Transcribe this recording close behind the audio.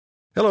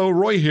Hello,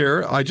 Roy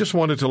here. I just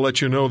wanted to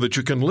let you know that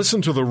you can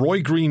listen to The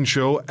Roy Green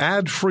Show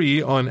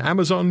ad-free on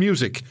Amazon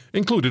Music,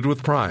 included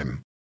with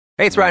Prime.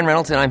 Hey, it's Ryan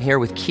Reynolds, and I'm here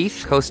with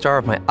Keith, co-star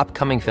of my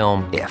upcoming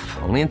film, If,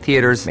 only in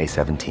theaters May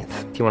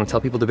 17th. Do you want to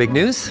tell people the big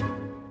news?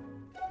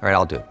 All right,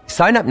 I'll do it.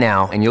 Sign up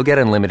now and you'll get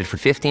unlimited for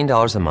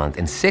 $15 a month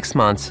and 6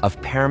 months of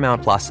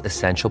Paramount Plus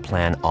Essential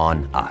Plan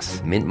on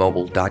us.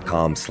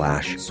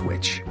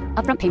 MintMobile.com/switch.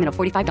 Upfront payment of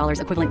 $45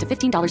 equivalent to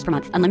 $15 per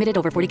month. Unlimited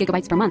over 40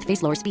 gigabytes per month.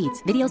 Face lower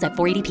speeds. Videos at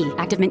 480p.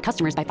 Active Mint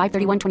customers by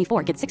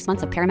 531.24 get 6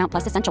 months of Paramount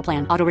Plus Essential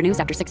Plan. Auto renews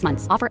after 6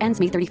 months. Offer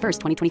ends May 31st,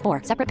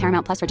 2024. Separate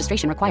Paramount Plus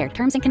registration required.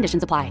 Terms and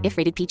conditions apply if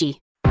rated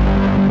PG.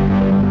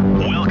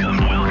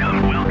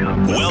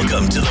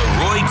 Welcome to the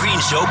Roy Green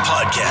Show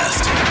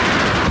podcast.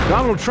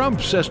 Donald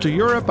Trump says to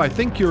Europe, I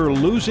think you're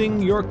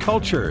losing your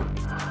culture.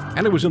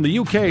 And it was in the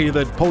UK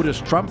that POTUS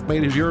Trump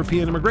made his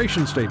European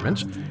immigration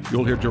statements.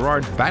 You'll hear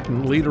Gerard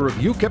Batten, leader of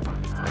UKIP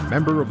and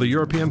member of the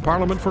European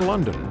Parliament for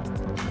London.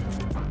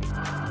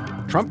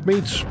 Trump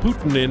meets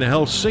Putin in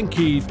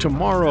Helsinki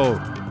tomorrow.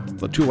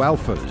 The two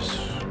alphas.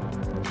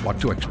 What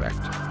to expect.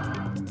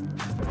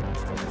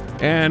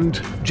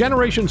 And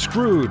Generation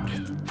Screwed,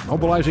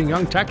 mobilizing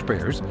young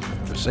taxpayers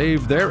to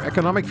save their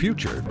economic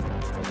future.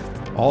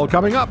 All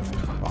coming up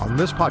on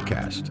this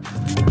podcast.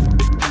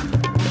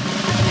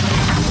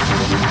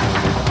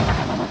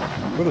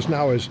 With us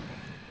now is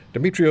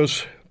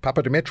Dimitrios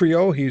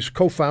Papadimitriou. He's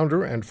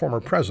co-founder and former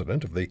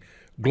president of the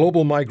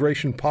Global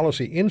Migration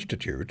Policy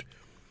Institute.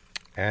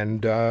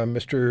 And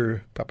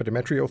Mr.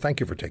 Papadimitriou,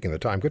 thank you for taking the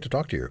time. Good to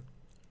talk to you.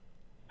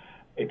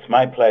 It's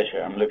my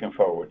pleasure. I'm looking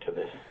forward to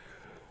this.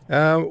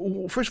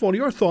 First of all,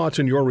 your thoughts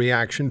and your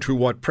reaction to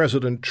what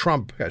President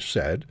Trump has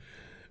said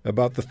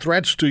about the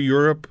threats to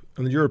Europe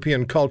and the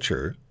European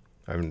culture.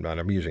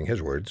 I'm using his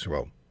words,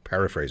 well,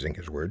 paraphrasing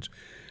his words.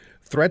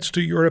 Threats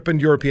to Europe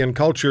and European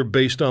culture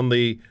based on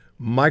the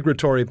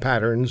migratory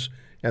patterns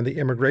and the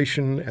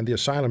immigration and the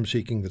asylum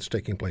seeking that's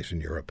taking place in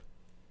Europe.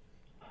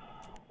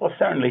 Well,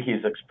 certainly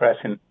he's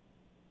expressing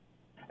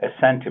a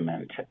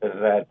sentiment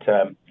that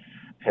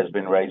has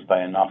been raised by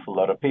an awful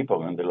lot of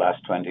people in the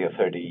last 20 or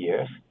 30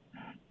 years.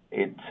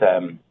 It's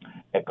a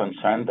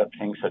concern that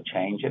things are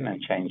changing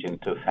and changing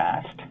too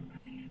fast.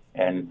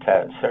 And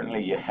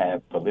certainly you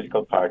have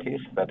political parties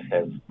that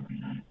have,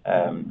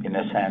 in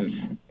a sense,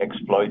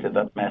 exploited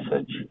that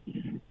message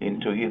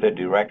into either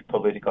direct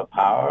political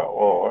power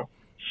or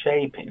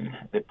shaping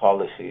the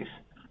policies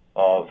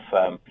of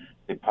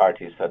the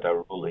parties that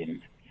are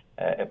ruling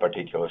a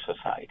particular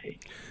society.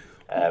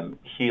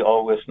 He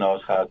always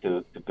knows how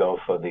to go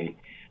for the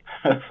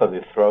for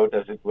the throat,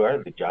 as it were,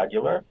 the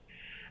jugular.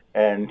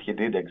 And he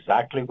did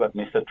exactly what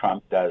Mr.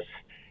 Trump does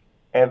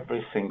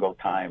every single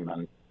time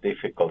on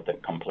difficult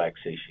and complex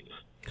issues.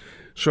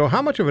 So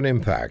how much of an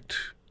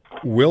impact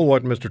will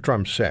what Mr.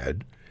 Trump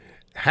said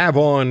have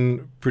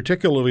on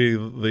particularly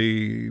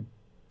the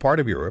part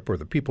of Europe or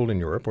the people in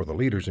Europe or the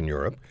leaders in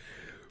Europe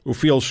who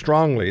feel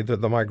strongly that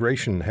the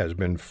migration has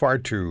been far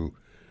too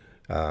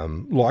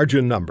large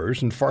in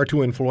numbers and far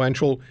too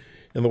influential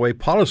in the way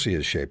policy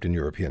is shaped in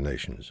European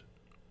nations?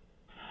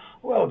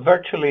 Well,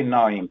 virtually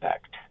no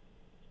impact.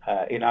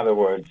 In other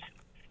words,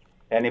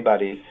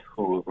 anybody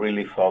who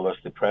really follows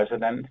the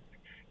president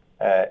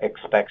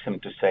expects him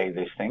to say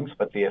these things,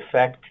 but the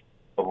effect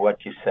of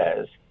what he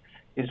says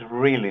is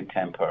really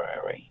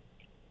temporary.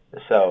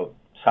 So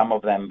some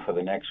of them for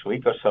the next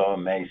week or so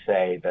may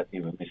say that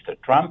even Mr.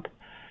 Trump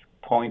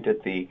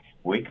pointed the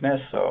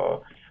weakness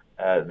or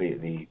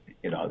the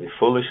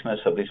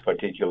foolishness of this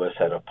particular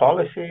set of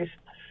policies,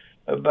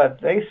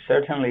 but they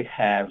certainly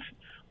have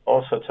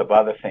all sorts of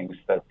other things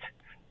that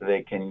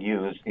they can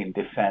use in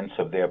defense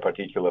of their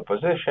particular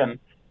position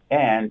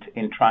and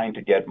in trying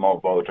to get more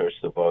voters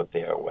to vote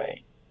their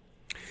way.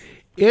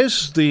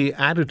 Is the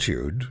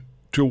attitude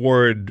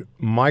toward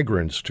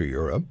migrants to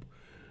Europe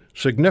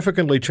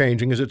significantly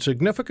changing? Is it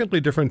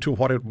significantly different to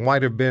what it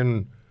might have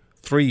been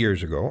 3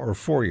 years ago or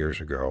 4 years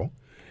ago?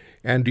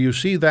 And do you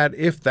see that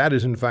if that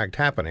is in fact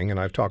happening, and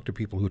I've talked to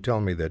people who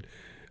tell me that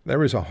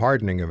there is a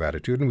hardening of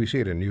attitude, and we see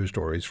it in news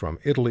stories from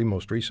Italy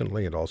most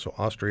recently and also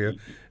Austria.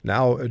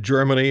 Now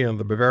Germany and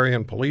the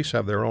Bavarian police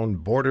have their own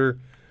border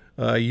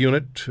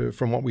unit,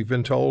 from what we've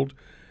been told.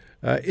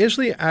 Is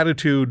the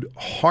attitude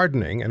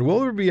hardening, and will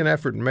there be an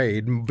effort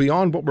made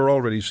beyond what we're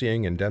already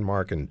seeing in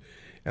Denmark and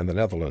the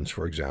Netherlands,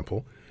 for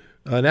example,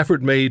 an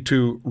effort made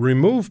to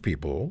remove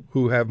people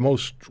who have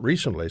most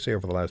recently, say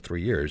over the last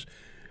 3 years,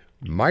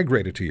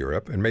 migrated to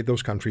Europe and made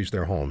those countries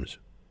their homes?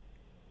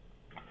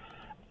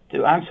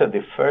 To answer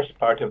the first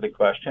part of the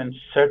question,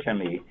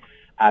 certainly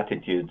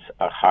attitudes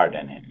are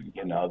hardening.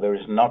 There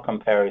is no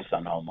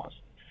comparison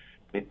almost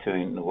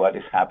between what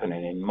is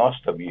happening in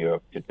most of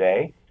Europe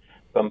today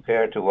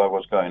compared to what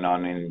was going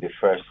on in the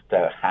first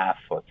half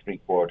or 3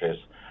 quarters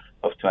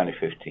of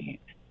 2015.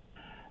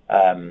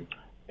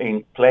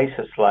 In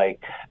places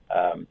like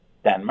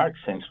Denmark,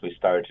 since we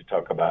started to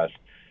talk about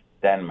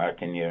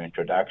Denmark in your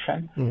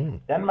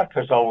introduction, Denmark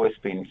has always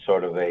been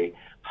sort of a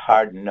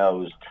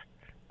hard-nosed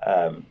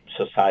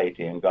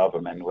society and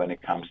government when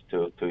it comes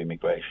to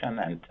immigration.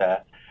 And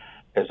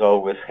has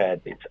always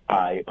had its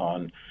eye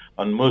on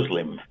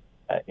Muslim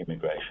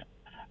immigration.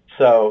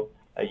 So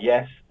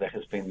yes, there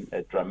has been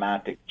a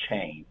dramatic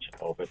change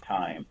over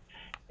time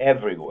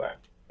everywhere.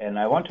 And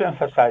I want to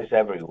emphasize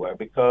everywhere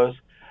because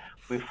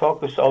we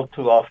focus all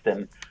too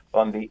often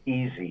on the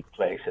easy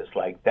places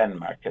like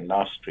Denmark and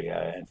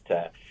Austria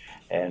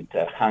and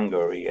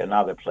Hungary and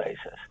other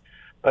places.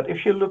 But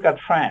if you look at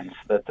France,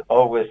 that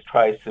always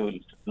tries to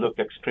look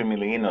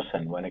extremely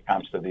innocent when it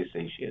comes to these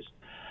issues,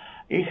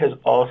 it has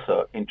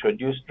also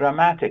introduced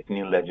dramatic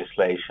new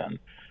legislation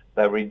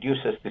that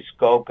reduces the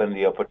scope and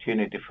the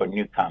opportunity for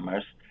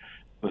newcomers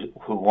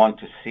who want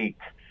to seek,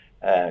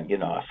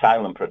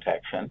 asylum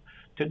protection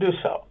to do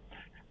so.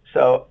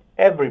 So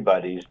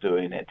everybody is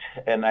doing it,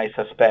 and I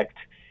suspect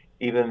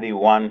even the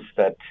ones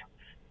that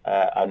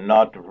are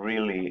not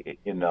really,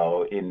 in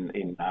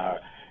our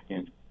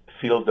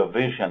field of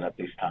vision at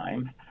this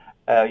time,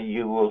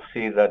 you will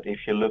see that if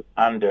you look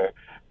under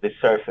the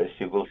surface,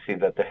 you will see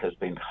that there has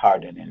been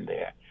hardening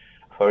there.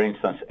 For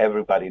instance,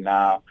 everybody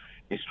now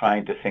is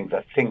trying to think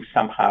that things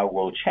somehow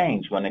will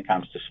change when it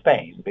comes to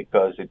Spain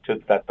because it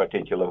took that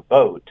particular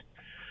vote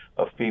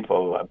of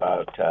people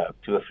about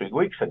 2 or 3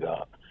 weeks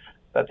ago.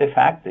 But the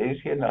fact is,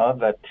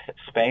 that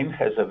Spain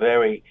has a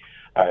very,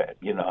 a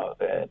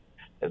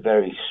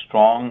very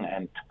strong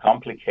and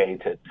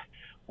complicated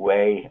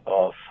way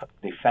of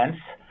defense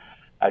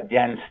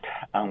against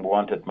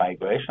unwanted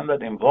migration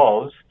that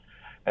involves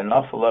an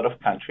awful lot of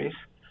countries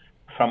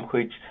from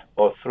which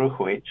or through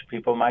which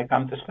people might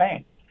come to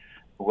Spain,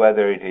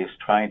 whether it is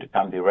trying to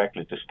come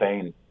directly to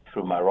Spain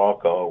through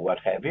Morocco or what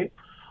have you,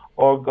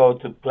 or go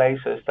to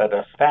places that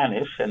are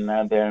Spanish and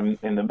they're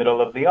in the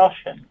middle of the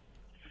ocean.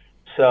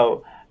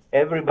 So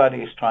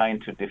everybody is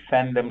trying to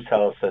defend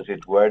themselves, as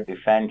it were,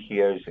 defend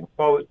here is in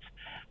quotes,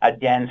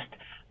 against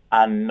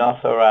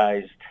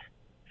unauthorized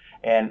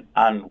and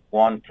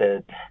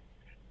unwanted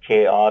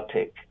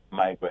chaotic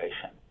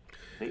migration.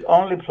 The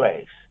only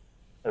place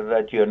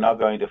that you're not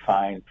going to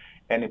find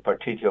any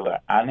particular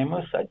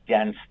animus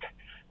against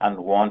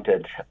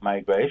unwanted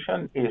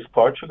migration is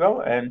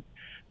Portugal, and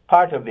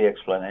part of the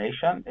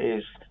explanation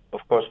is,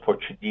 of course,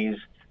 Portuguese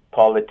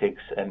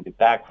politics and the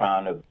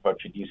background of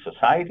Portuguese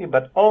society,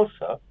 but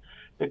also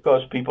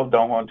because people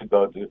don't want to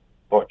go to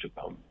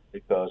Portugal,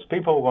 because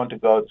people want to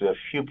go to a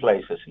few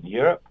places in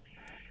Europe,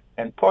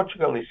 and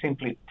Portugal is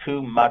simply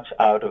too much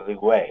out of the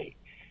way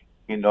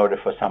in order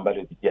for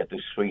somebody to get to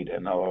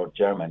Sweden or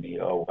Germany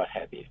or what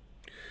have you.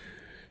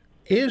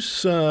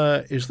 Is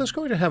this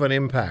going to have an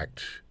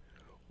impact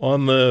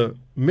on the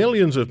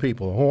millions of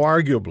people who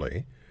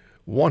arguably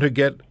want to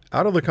get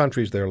out of the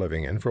countries they're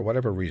living in for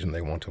whatever reason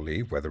they want to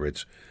leave, whether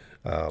it's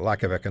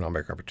lack of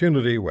economic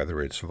opportunity,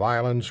 whether it's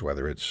violence,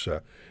 whether it's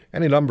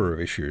any number of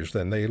issues?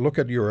 Then they look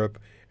at Europe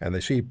and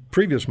they see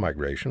previous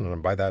migration,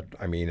 and by that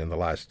I mean in the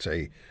last,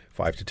 say,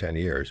 5 to 10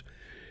 years.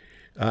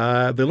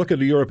 They look at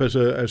Europe as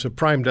a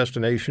prime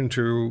destination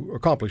to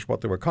accomplish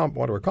what they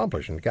want to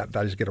accomplish, and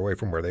that is get away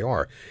from where they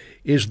are.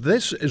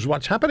 Is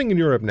what's happening in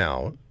Europe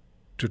now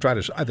to try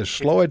to either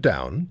slow it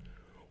down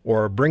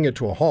or bring it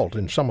to a halt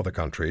in some of the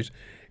countries?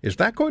 Is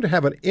that going to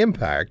have an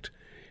impact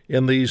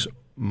in these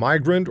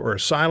migrant or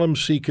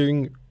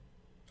asylum-seeking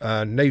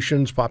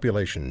nations'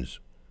 populations?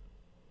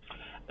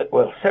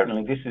 Well,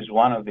 certainly this is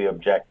one of the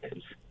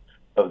objectives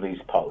of these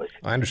policies.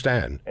 I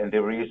understand. And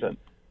the reason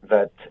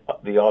that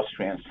the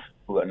Austrians,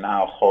 who are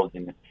now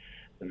holding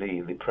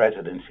the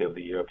presidency of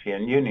the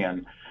European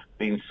Union,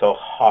 being so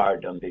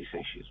hard on these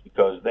issues,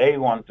 because they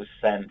want to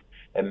send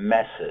a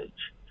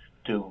message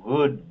to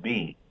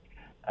would-be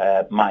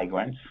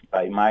migrants.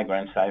 By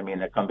migrants, I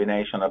mean a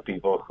combination of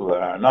people who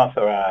are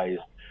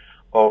unauthorized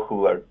or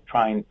who are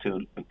trying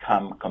to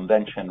become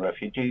convention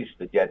refugees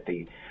to get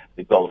the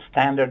gold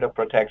standard of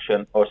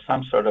protection or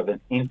some sort of an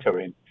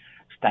interim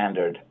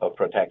standard of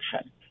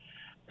protection.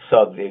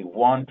 So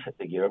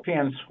the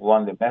Europeans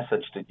want the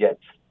message to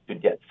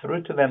get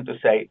through to them to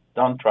say,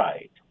 don't try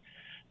it.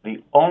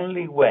 The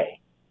only way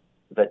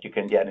that you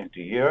can get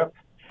into Europe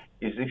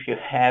is if you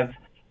have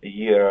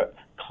your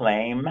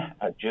claim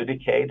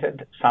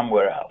adjudicated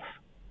somewhere else.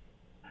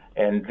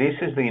 And this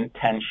is the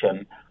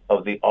intention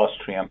of the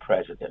Austrian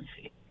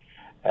presidency.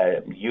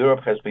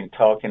 Europe has been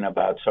talking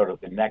about sort of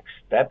the next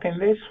step in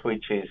this,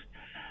 which is,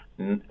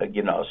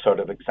 sort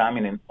of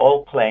examining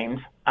all claims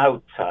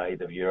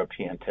outside of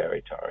European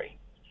territory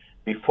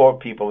before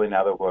people, in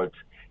other words,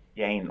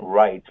 gain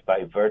rights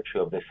by virtue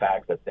of the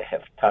fact that they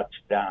have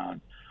touched down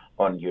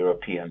on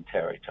European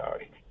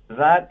territory.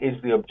 That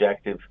is the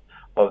objective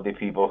of the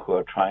people who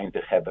are trying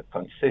to have a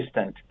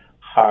consistent,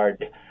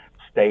 hard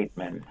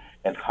statement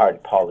and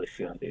hard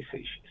policy on these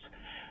issues.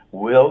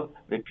 Will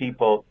the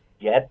people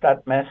get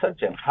that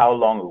message, and how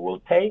long it will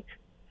take?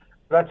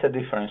 That's a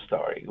different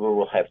story. We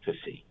will have to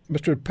see.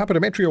 Mr.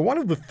 Papadimitriou, one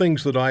of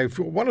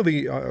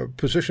the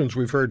positions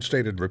we've heard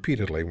stated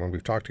repeatedly when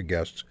we've talked to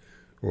guests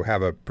who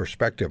have a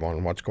perspective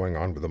on what's going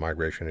on with the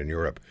migration in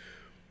Europe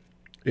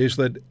is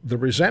that the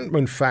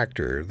resentment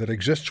factor that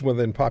exists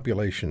within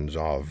populations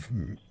of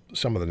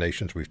some of the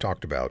nations we've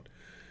talked about,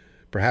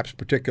 perhaps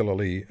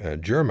particularly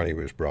Germany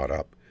was brought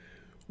up,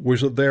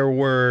 was that there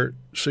were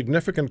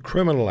significant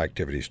criminal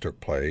activities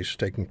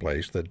taking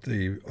place that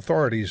the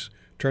authorities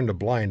turned a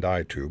blind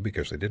eye to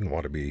because they didn't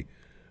want to be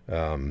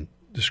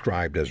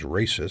described as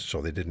racist,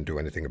 so they didn't do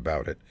anything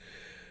about it.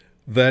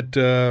 That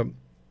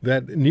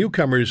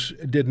newcomers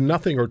did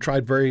nothing or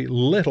tried very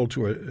little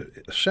to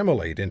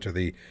assimilate into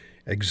the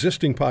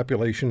existing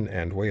population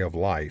and way of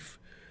life,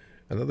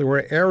 and that there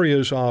were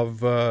areas of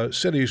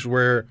cities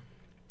where,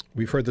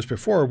 we've heard this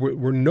before,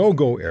 were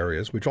no-go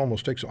areas, which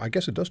almost takes, I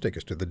guess it does take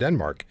us to the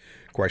Denmark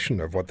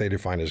question of what they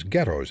define as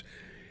ghettos.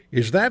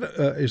 Is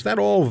that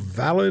all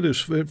valid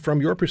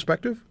from your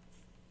perspective?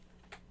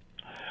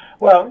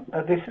 Well,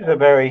 this is a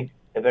very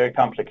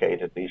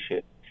complicated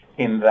issue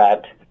in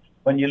that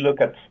when you look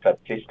at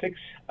statistics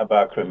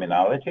about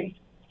criminality,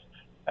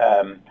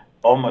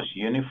 almost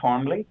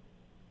uniformly,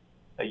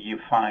 you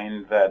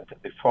find that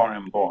the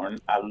foreign-born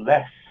are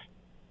less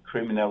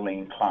criminally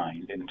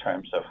inclined in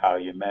terms of how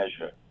you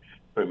measure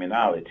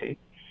criminality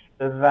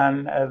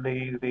than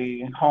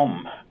the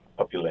home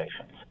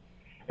populations.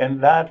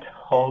 And that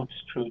holds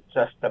true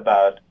just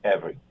about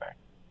everywhere.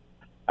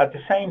 At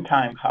the same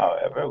time,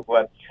 however,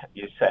 what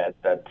you said,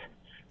 that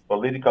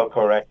political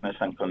correctness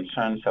and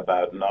concerns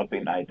about not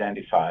being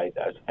identified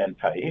as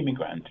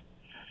anti-immigrant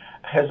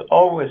has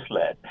always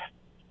led,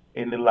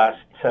 in the last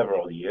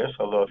several years,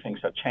 although things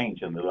have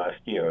changed in the last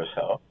year or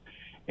so,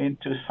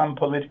 into some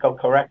political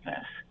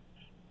correctness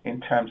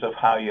in terms of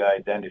how you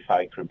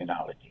identify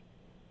criminality.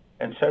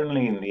 And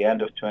certainly in the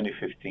end of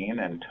 2015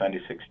 and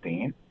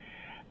 2016,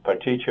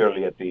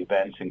 particularly at the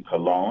events in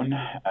Cologne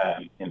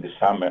in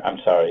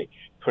the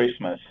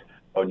Christmas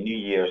or New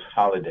Year's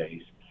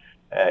holidays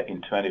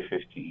in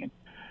 2015,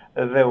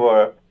 there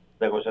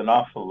was an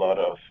awful lot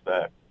of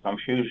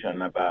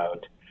confusion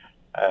about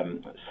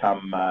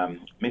some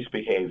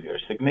misbehavior,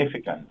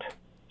 significant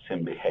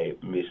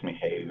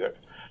misbehavior,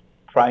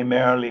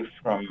 primarily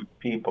from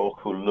people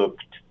who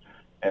looked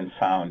and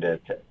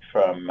sounded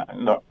from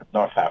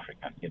North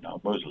African,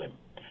 Muslim.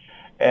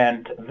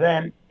 And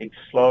then it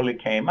slowly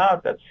came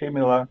out that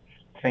similar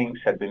things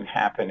had been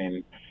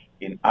happening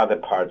in other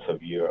parts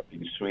of Europe,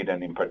 in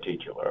Sweden in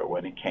particular,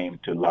 when it came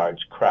to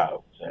large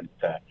crowds and,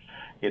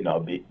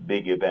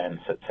 big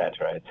events, et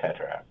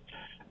cetera.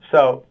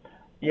 So,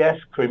 yes,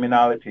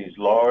 criminality is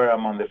lower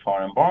among the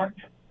foreign-born,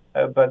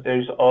 but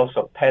there's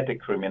also petty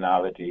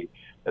criminality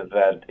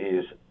that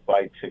is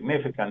quite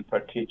significant,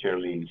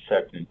 particularly in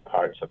certain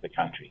parts of the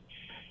country.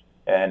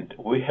 And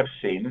we have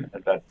seen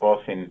that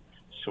both in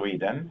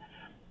Sweden,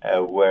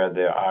 where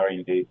there are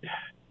indeed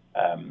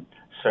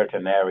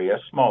certain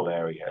areas, small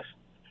areas,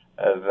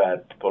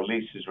 that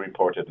police is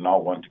reported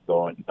not wanting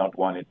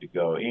to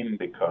go in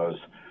because,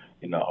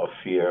 of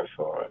fear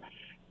for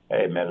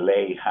a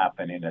melee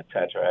happening, et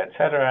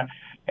cetera.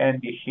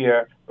 And you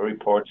hear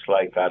reports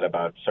like that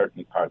about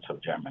certain parts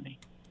of Germany.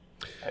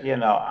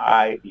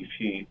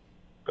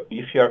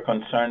 If you're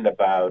concerned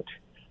about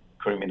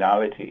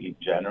criminality in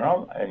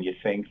general, and you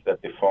think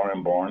that the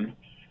foreign-born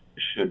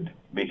should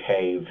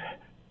behave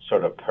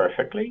sort of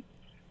perfectly,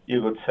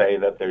 you would say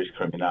that there is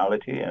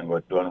criminality and we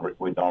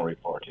don't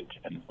report it.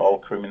 And all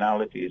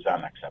criminality is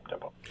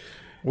unacceptable.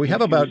 We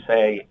have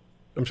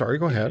I'm sorry,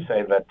 go ahead. You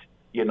say that,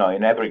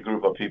 in every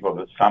group of people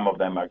that some of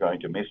them are going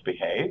to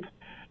misbehave,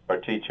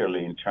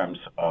 particularly in terms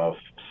of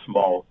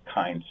small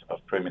kinds of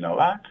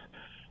criminal acts,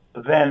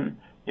 then,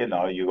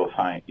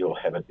 you'll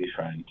have a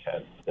different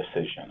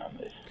decision on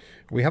this.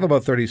 We have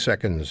about 30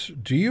 seconds.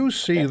 Do you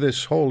see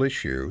this whole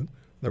issue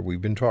that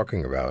we've been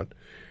talking about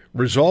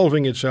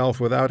resolving itself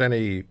without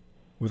any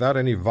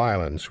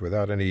violence,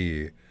 without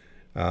any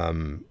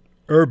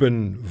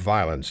urban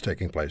violence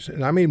taking place?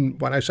 And I mean,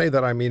 when I say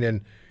that, I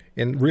mean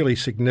in really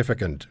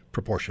significant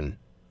proportion.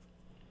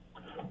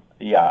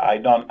 Yeah, I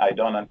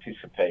don't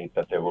anticipate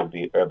that there will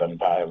be urban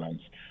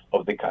violence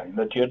of the kind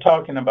that you're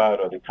talking about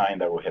or the kind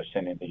that we have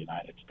seen in the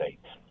United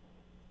States.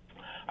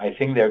 I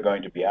think there are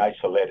going to be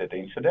isolated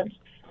incidents,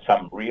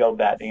 some real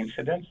bad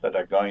incidents that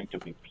are going to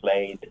be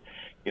played,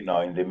 in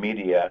the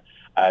media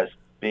as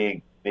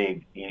big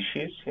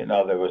issues. There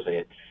was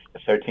a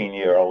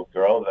 13-year-old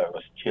girl that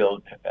was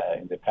killed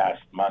in the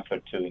past month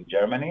or two in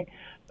Germany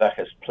that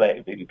has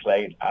been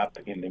played up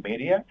in the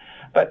media.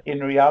 But in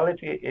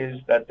reality is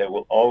that there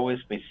will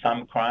always be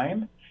some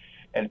crime,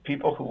 and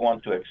people who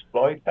want to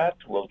exploit that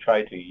will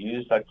try to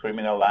use that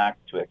criminal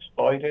act to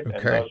exploit it. Okay.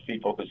 And those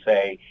people who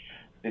say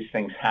these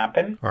things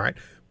happen. All right.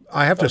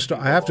 I have to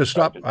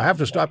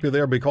stop you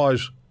there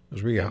because,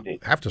 as we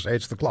have to say,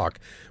 it's the clock.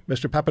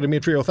 Mr.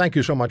 Papadimitriou, thank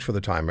you so much for the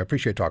time. I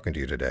appreciate talking to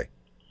you today.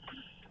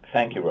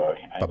 Thank you, Roy.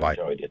 Bye-bye.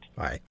 Enjoyed it.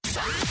 Bye.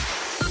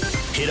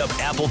 Hit up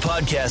Apple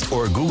Podcast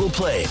or Google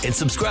Play and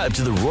subscribe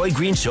to the Roy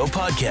Green Show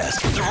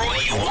podcast. The Roy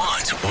you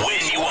want, when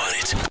you want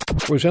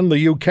it. It was in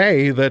the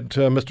UK that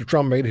Mr.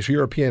 Trump made his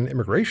European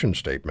immigration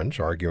statements,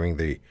 arguing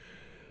the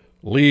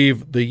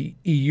Leave the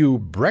EU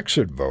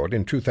Brexit vote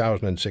in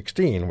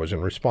 2016 was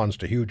in response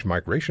to huge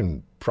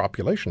migration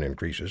population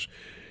increases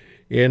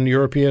in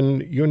European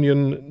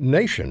Union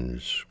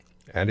nations.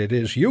 And it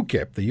is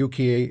UKIP, the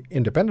UK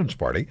Independence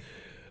Party,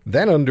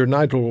 then under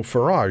Nigel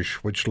Farage,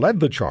 which led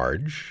the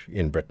charge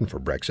in Britain for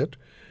Brexit.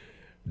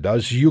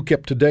 Does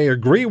UKIP today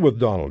agree with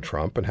Donald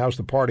Trump, and how's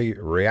the party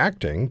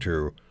reacting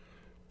to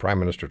Prime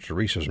Minister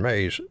Theresa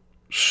May's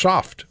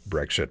soft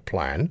Brexit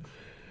plan?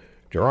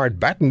 Gerard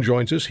Batten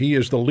joins us. He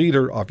is the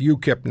leader of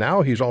UKIP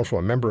now. He's also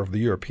a member of the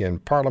European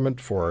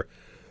Parliament for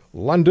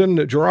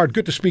London. Gerard,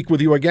 good to speak with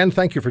you again.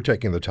 Thank you for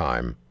taking the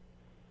time.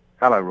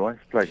 Hello, Roy.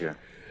 Pleasure.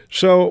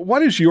 So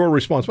what is your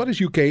response? What is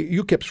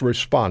UKIP's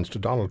response to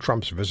Donald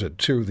Trump's visit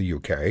to the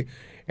UK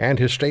and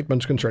his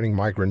statements concerning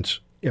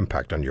migrants'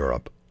 impact on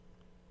Europe?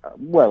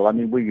 Well, I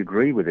mean, we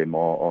agree with him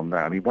on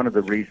that. I mean, one of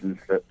the reasons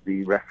that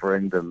the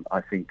referendum,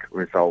 I think,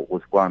 result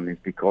was won is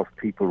because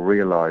people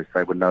realised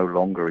they were no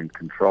longer in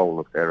control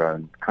of their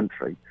own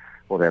country,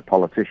 or their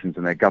politicians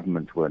and their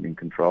governments weren't in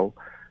control,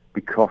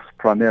 because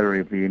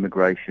primarily of the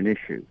immigration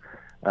issue.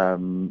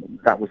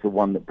 That was the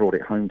one that brought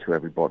it home to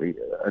everybody.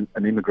 And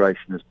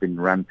immigration has been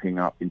ramping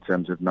up in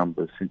terms of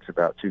numbers since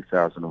about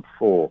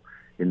 2004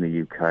 in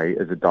the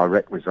UK as a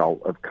direct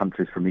result of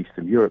countries from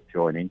Eastern Europe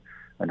joining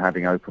and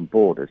having open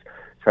borders.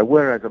 So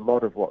whereas a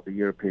lot of what the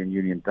European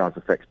Union does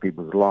affects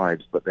people's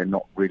lives, but they're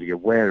not really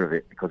aware of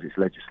it because it's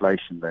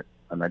legislation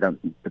and they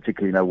don't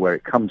particularly know where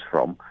it comes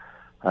from,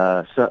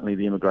 certainly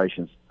the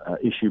immigration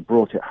issue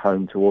brought it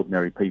home to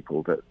ordinary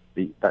people that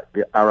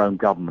our own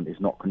government is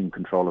not in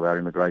control of our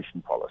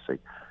immigration policy.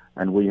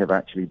 And we have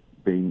actually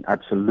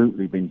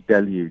absolutely been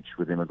deluged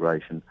with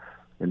immigration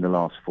in the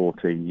last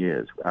 14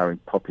 years. Our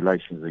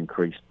population has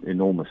increased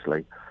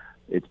enormously.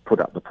 It's put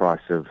up the price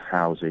of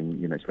housing.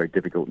 You know, it's very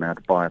difficult now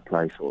to buy a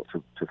place or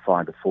to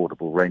find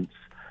affordable rents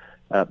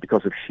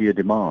because of sheer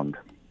demand.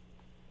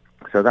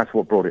 So that's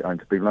what brought it home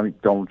to people. I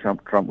think Donald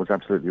Trump was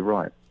absolutely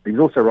right. He's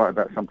also right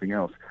about something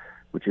else,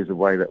 which is the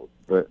way that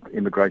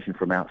immigration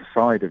from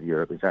outside of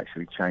Europe is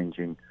actually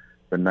changing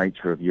the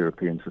nature of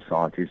European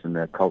societies and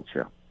their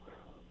culture.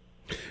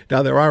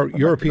 Now, there are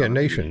European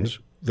nations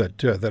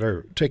that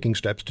are taking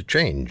steps to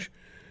change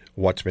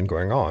what's been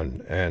going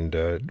on. And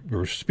we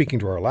were speaking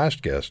to our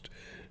last guest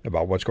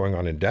about what's going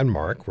on in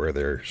Denmark, where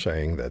they're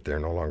saying that they're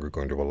no longer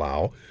going to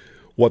allow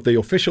what they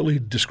officially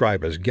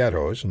describe as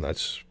ghettos, and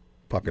that's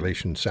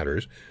population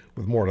centers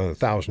with more than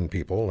 1,000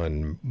 people,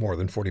 and more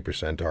than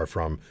 40% are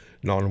from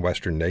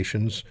non-Western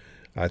nations.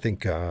 I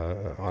think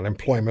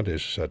unemployment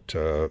is at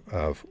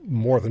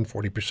more than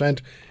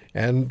 40%,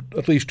 and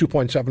at least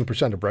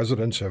 2.7% of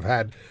residents have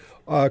had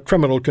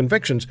criminal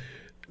convictions.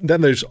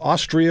 Then there's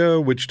Austria,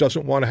 which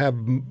doesn't want to have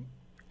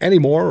any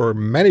more or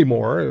many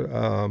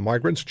more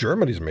migrants.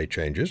 Germany's made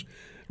changes.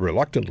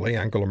 Reluctantly,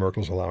 Angela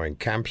Merkel's allowing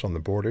camps on the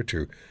border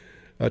to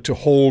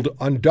hold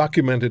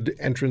undocumented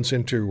entrance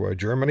into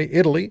Germany.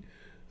 Italy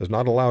has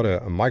not allowed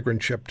a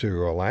migrant ship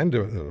to land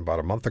about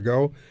a month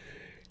ago.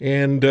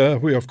 And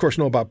we, of course,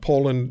 know about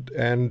Poland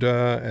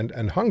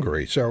and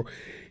Hungary. So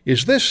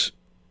is this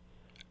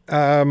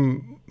not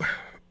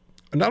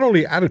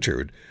only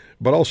attitude,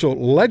 but also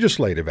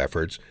legislative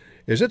efforts?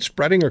 Is it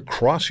spreading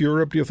across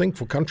Europe, do you think,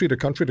 from country to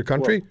country to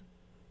country? Well,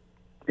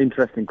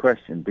 interesting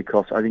question,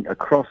 because I think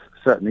across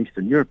certain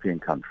Eastern European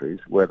countries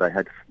where they've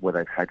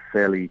had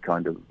fairly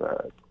kind of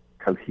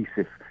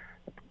cohesive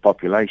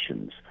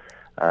populations,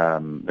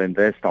 then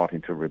they're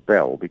starting to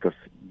rebel because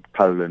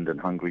Poland and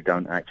Hungary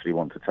don't actually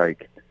want to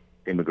take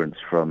immigrants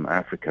from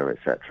Africa,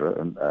 etc.,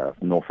 and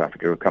North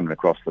Africa who are coming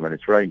across the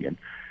Mediterranean.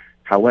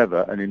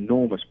 However, an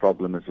enormous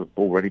problem has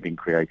already been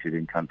created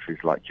in countries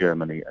like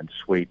Germany and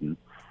Sweden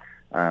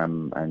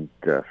and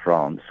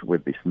France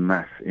with this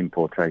mass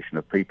importation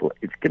of people.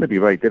 It's going to be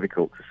very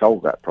difficult to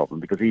solve that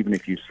problem, because even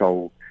if you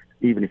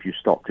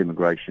stopped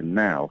immigration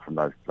now from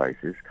those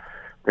places,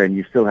 then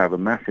you still have a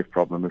massive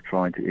problem of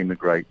trying to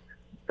integrate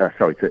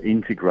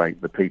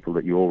the people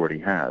that you already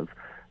have,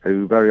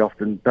 who very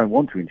often don't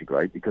want to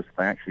integrate because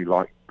they actually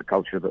like the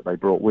culture that they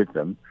brought with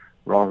them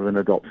rather than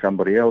adopt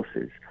somebody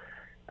else's.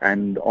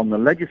 And on the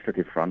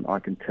legislative front, I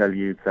can tell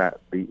you that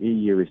the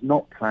EU is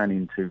not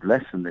planning to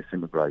lessen this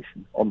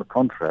immigration. On the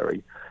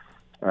contrary,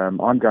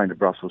 I'm going to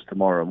Brussels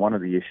tomorrow, and one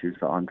of the issues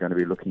that I'm going to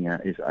be looking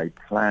at is a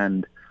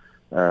planned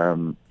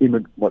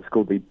what's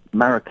called the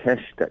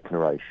Marrakesh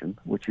Declaration,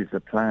 which is a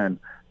plan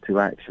to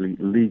actually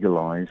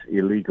legalise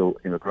illegal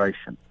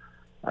immigration.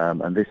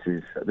 And this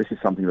is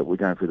something that we're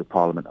going through the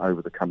Parliament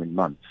over the coming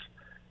months,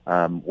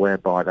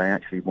 whereby they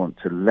actually want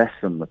to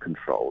lessen the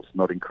controls,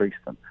 not increase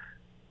them.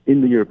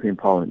 In the European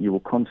Parliament, you will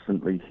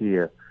constantly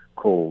hear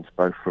calls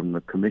both from the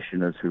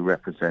commissioners who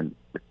represent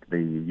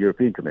the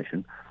European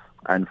Commission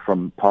and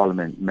from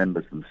Parliament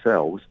members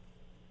themselves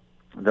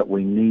that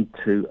we need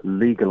to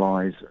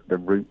legalise the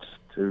routes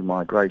to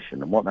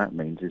migration. And what that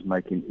means is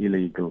making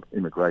illegal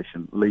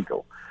immigration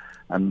legal.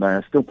 And they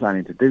are still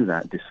planning to do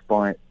that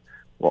despite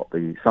what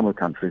some of the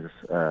countries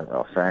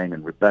are saying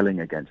and rebelling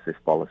against this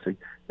policy.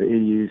 The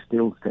EU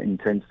still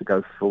intends to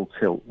go full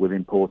tilt with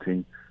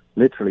importing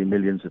literally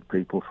millions of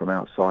people from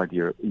outside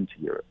Europe into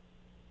Europe.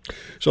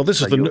 So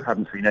you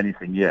haven't seen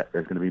anything yet.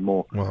 There's going to be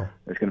more. Wow.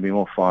 There's going to be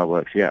more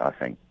fireworks yet, I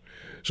think.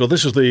 So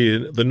this is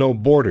the No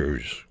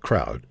Borders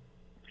crowd.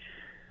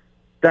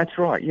 That's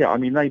right, yeah. I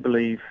mean, they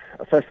believe,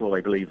 first of all,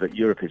 they believe that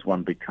Europe is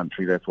one big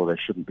country, therefore there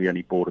shouldn't be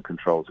any border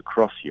controls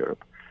across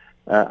Europe.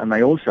 And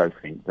they also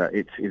think that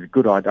it's a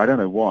good idea. I don't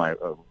know why.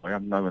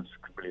 No one's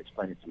really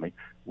explained it to me,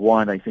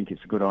 why they think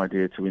it's a good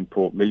idea to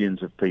import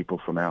millions of people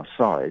from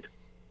outside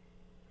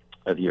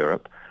of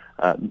Europe.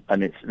 And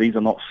these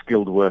are not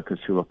skilled workers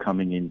who are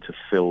coming in to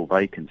fill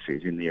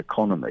vacancies in the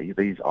economy.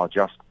 These are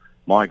just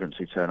migrants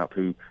who turn up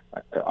who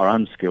are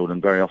unskilled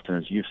and very often,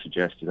 as you've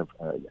suggested,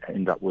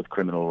 end up with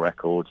criminal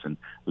records and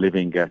live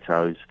in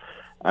ghettos.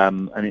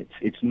 And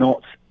it's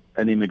not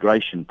an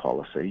immigration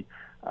policy.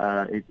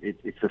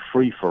 It's a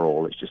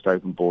free-for-all. It's just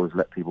open borders,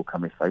 let people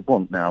come if they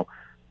want. Now,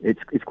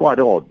 it's quite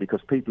odd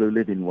because people who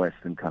live in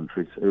Western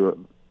countries who are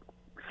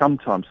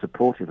sometimes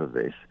supportive of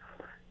this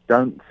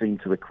don't seem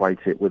to equate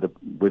it with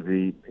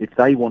the if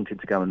they wanted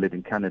to go and live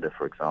in Canada,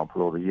 for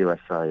example, or the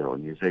USA or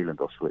New Zealand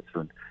or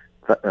Switzerland,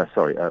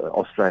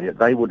 Australia,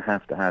 they would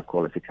have to have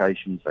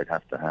qualifications, they'd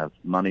have to have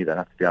money, they'd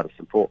have to be able to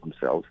support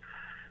themselves,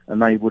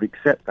 and they would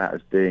accept that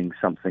as being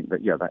something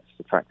that, that's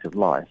a fact of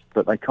life.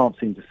 But they can't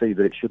seem to see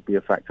that it should be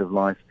a fact of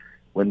life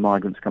when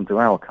migrants come to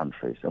our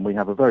countries. And we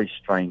have a very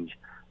strange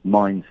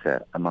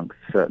mindset amongst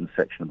a certain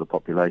section of the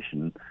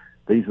population.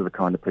 These are the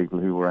kind of people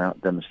who were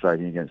out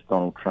demonstrating against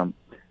Donald Trump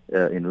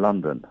in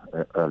London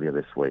earlier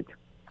this week.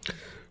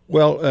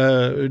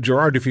 Well,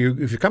 Gerard, if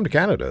you come to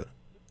Canada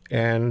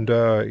and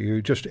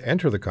you just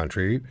enter the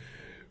country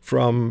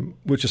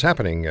which is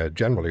happening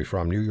generally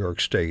from New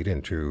York State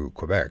into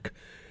Quebec,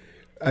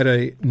 at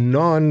a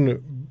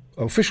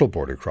non-official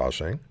border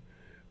crossing,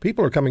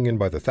 people are coming in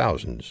by the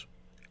thousands,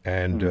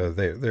 and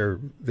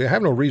they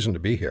have no reason to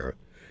be here.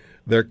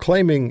 They're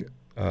claiming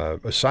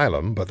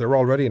asylum, but they're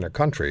already in a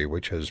country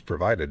which has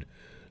provided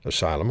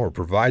asylum or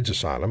provides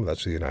asylum.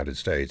 That's the United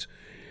States.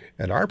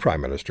 And our Prime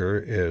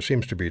Minister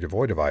seems to be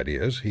devoid of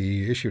ideas.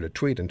 He issued a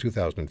tweet in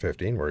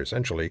 2015 where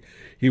essentially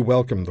he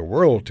welcomed the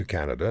world to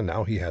Canada.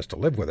 Now he has to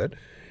live with it.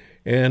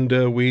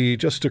 And we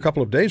just a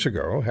couple of days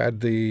ago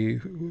had the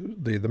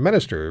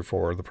minister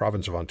for the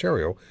province of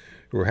Ontario,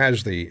 who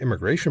has the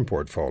immigration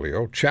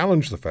portfolio,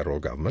 challenge the federal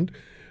government.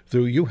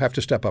 So you have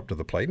to step up to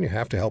the plate and you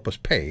have to help us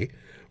pay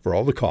for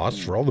all the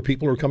costs for all the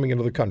people who are coming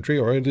into the country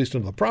or at least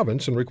into the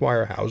province and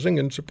require housing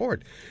and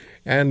support.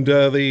 And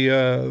the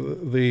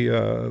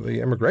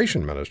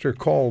immigration minister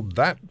called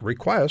that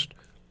request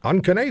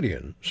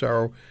un-Canadian.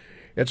 So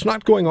it's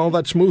not going all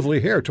that smoothly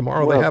here.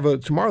 Tomorrow they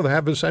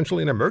have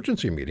essentially an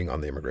emergency meeting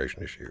on the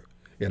immigration issue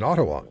in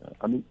Ottawa.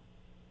 I mean,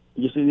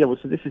 you see, so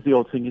this is the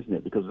odd thing, isn't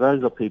it? Because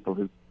those are people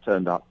who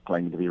turned up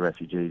claiming to be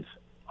refugees,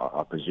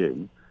 I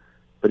presume.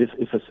 But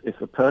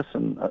if a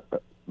person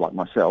like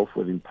myself,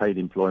 with paid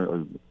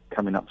employment,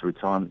 coming up to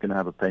retirement, going to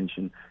have a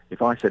pension,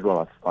 if I said,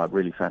 well, I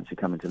really fancy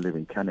coming to live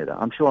in Canada,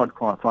 I'm sure I'd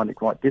find it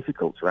quite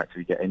difficult to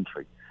actually get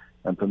entry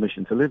and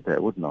permission to live there,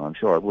 wouldn't I? I'm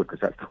sure I would, because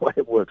that's the way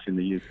it works in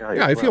the UK.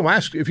 Yeah, if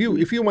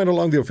you went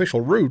along the official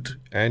route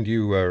and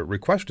you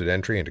requested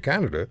entry into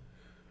Canada,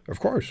 of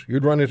course,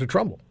 you'd run into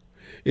trouble.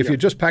 If you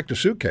just packed a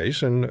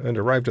suitcase and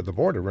arrived at the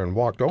border and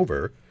walked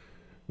over,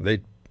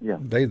 they'd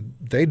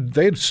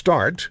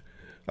start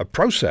a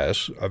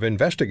process of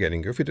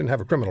investigating you. If you didn't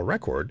have a criminal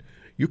record,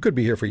 you could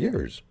be here for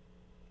years.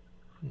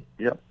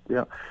 Yeah.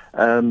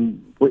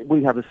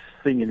 We have a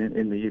thing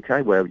in the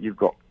UK where you've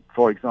got,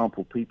 for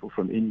example, people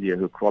from India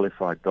who are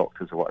qualified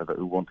doctors or whatever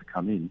who want to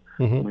come in,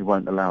 and we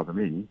won't allow them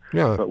in.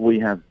 Yeah. But we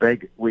have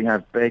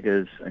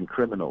beggars and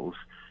criminals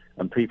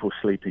and people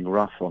sleeping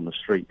rough on the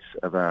streets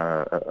of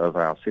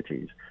our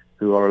cities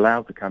who are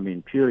allowed to come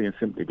in purely and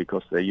simply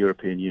because they're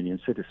European Union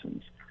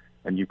citizens,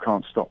 and you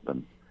can't stop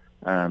them.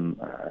 And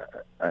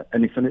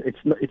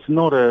it's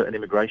not an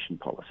immigration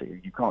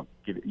policy. You can't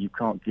give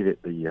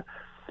it the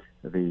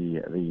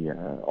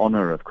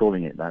honour of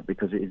calling it that,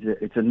 because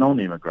it's a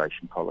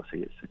non-immigration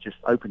policy. It's to just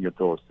open your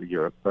doors to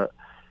Europe, but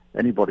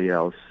anybody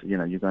else,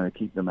 you're going to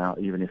keep them out,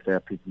 even if they're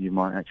people you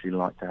might actually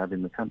like to have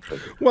in the country.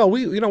 Well,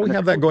 we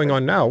have that going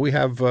on now. We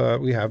have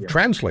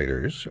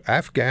translators,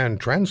 Afghan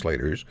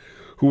translators,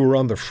 who were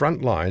on the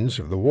front lines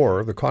of the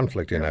war, the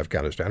conflict in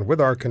Afghanistan, with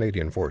our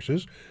Canadian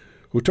forces,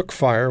 who took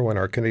fire when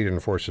our Canadian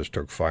forces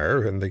took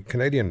fire, and the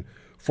Canadian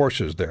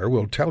forces there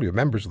will tell you,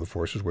 members of the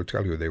forces will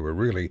tell you they were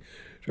really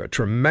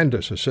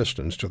tremendous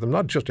assistance to them,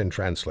 not just in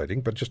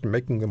translating, but just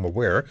making them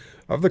aware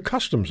of the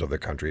customs of the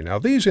country. Now,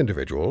 these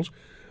individuals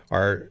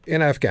are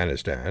in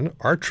Afghanistan.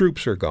 Our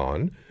troops are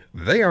gone.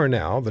 They are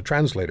now, the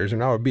translators are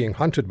now being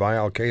hunted by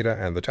Al-Qaeda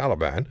and the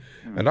Taliban,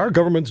 and our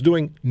government's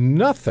doing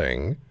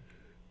nothing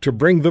to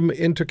bring them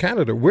into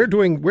Canada. We're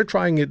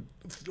trying it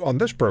on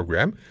this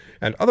program,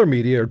 and other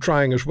media are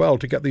trying as well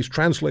to get these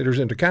translators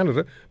into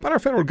Canada, but our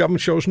federal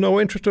government shows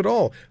no interest at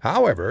all.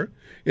 However,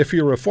 if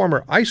you're a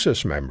former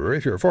ISIS member,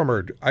 if you're a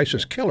former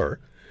ISIS killer,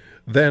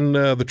 then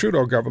the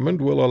Trudeau government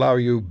will allow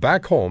you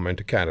back home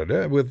into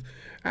Canada with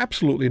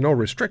absolutely no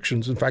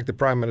restrictions. In fact, the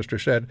Prime Minister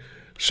said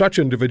such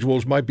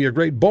individuals might be a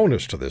great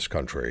bonus to this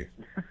country.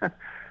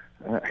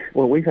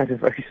 Well, we've had a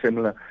very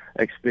similar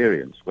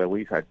experience where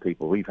we've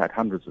had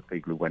hundreds of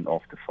people who went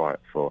off to fight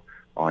for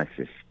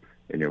ISIS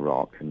in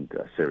Iraq and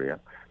Syria,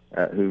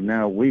 who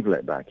now we've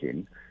let back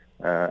in.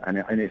 And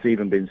it's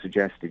even been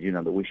suggested,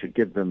 that we should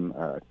give them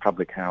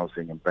public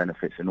housing and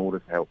benefits in order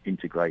to help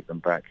integrate them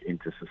back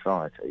into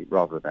society,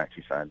 rather than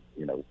actually saying,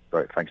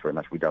 thanks very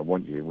much, we don't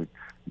want you, we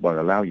won't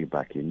allow you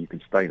back in, you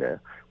can stay there,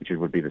 which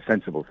would be the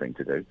sensible thing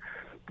to do.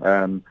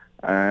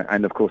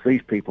 And of course,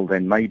 these people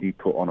then may be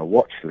put on a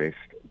watch list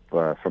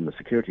from the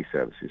security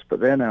services, but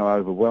they're now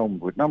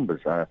overwhelmed with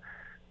numbers.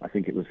 I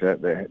think it was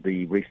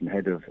the recent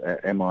head of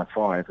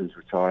MI5 who's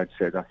retired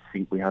said, I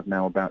think we have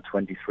now about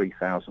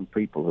 23,000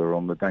 people who are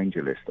on the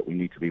danger list that we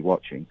need to be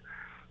watching.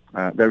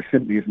 There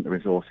simply isn't the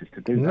resources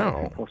to do that. No.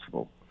 It's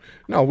impossible.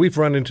 No, we've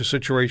run into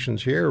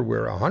situations here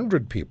where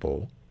 100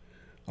 people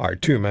are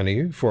too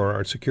many for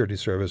our security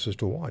services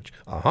to watch.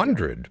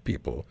 100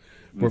 people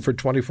were for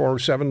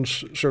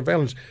 24/7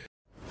 surveillance.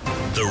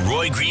 The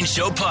Roy Green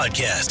Show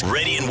podcast,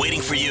 ready and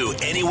waiting for you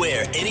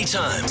anywhere,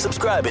 anytime.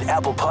 Subscribe at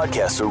Apple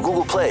Podcasts or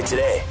Google Play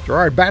today.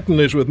 Gerard Batten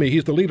is with me.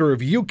 He's the leader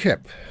of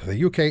UKIP, the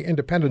UK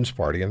Independence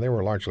Party, and they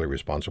were largely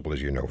responsible,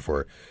 as you know,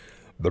 for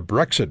the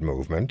Brexit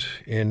movement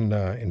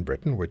in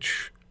Britain,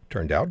 which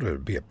turned out to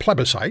be a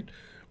plebiscite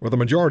where the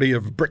majority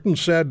of Britain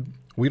said,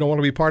 we don't want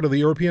to be part of the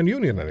European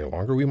Union any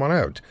longer, we want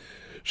out.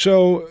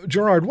 So,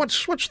 Gerard,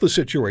 what's the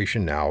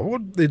situation now?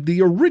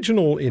 The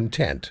original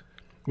intent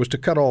was to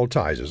cut all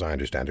ties, as I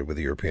understand it, with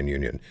the European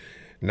Union.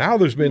 Now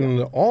there's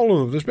been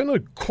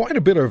quite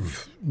a bit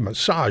of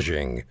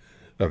massaging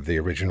of the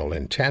original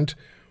intent,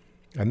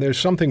 and there's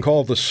something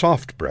called the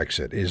soft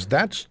Brexit. Is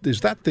that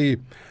the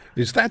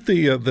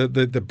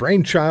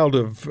brainchild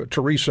of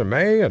Theresa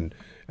May, and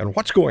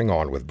what's going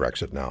on with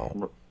Brexit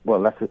now?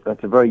 Well,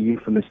 that's a very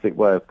euphemistic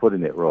way of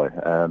putting it, Roy.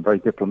 Very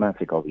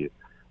diplomatic of you.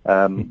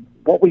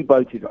 What we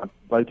voted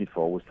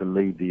for was to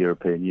leave the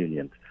European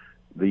Union.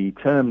 The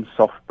term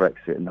soft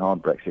Brexit and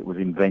hard Brexit was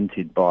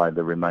invented by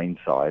the Remain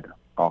side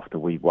after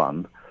we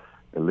won,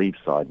 the Leave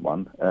side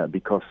won,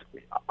 because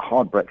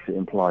hard Brexit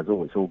implies,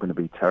 it's all going to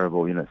be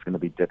terrible, it's going to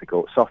be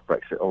difficult. Soft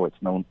Brexit,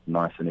 it's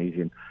nice and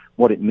easy. And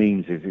what it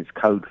means is it's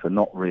code for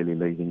not really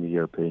leaving the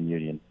European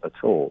Union at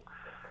all.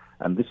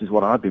 And this is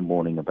what I've been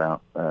warning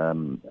about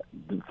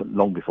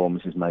long before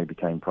Mrs May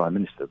became Prime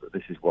Minister, that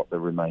this is what the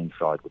Remain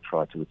side would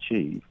try to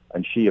achieve.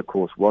 And she, of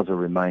course, was a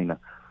Remain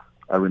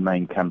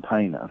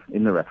campaigner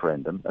in the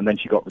referendum, and then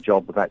she got the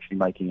job of actually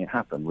making it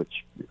happen,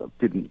 which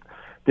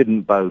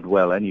didn't bode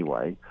well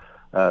anyway.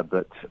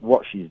 But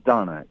what she's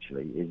done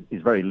actually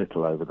is very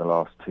little over the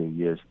last 2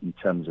 years in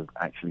terms of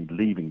actually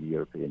leaving the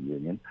European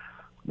Union.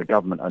 The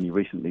government only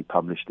recently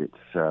published its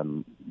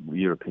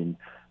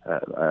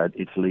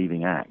its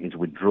leaving act, its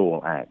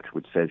withdrawal act,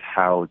 which says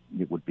how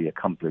it would be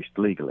accomplished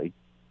legally.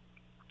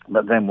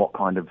 But then what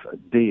kind of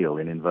deal,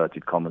 in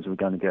inverted commas, are we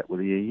going to get with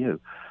the EU?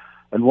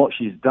 And what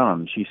she's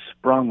done, she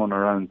sprung on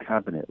her own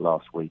cabinet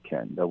last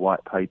weekend a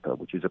white paper,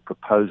 which is a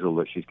proposal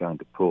that she's going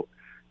to put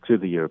to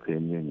the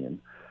European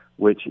Union,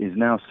 which is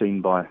now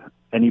seen by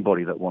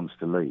anybody that wants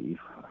to leave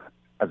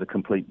as a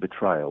complete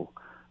betrayal,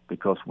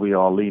 because we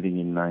are leaving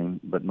in name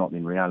but not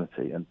in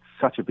reality. And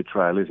such a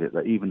betrayal is it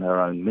that even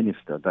her own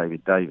minister,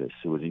 David Davis,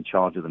 who was in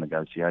charge of the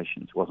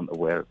negotiations, wasn't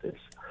aware of this.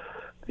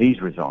 He's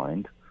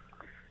resigned.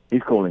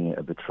 He's calling it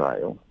a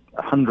betrayal.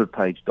 A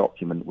 100-page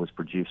document was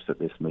produced at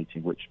this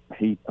meeting, which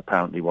he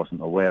apparently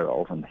wasn't aware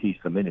of, and he's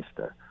the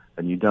minister.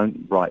 And you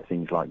don't write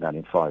things like that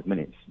in 5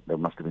 minutes. There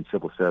must have been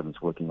civil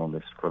servants working on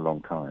this for a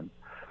long time.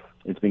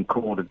 It's been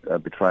called a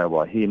betrayal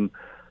by him.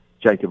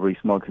 Jacob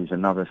Rees-Mogg, who's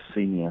another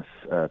senior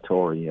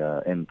Tory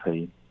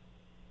MP,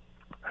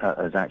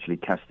 has actually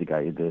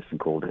castigated this and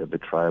called it a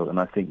betrayal. And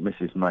I think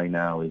Mrs May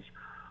now is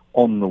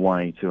on the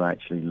way to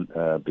actually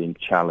being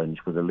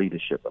challenged with a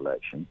leadership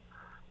election.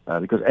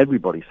 Because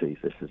everybody sees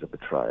this as a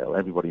betrayal.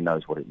 Everybody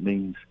knows what it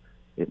means.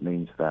 It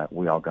means that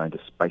we are going to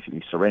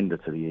basically surrender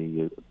to the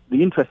EU.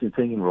 The interesting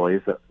thing, Roy,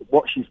 is that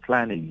what she's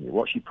planning here,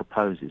 what she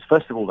proposes,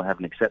 first of all, they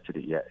haven't accepted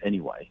it yet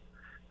anyway,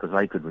 because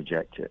they could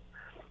reject it.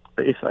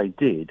 But if they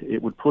did,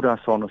 it would put us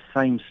on a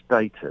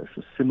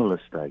similar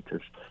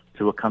status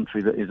to a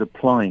country that is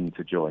applying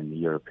to join the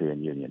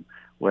European Union,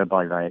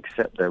 whereby they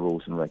accept their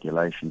rules and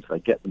regulations, they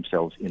get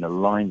themselves in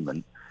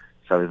alignment,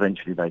 so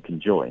eventually they can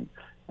join.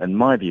 And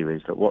my view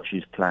is that what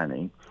she's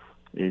planning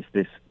is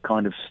this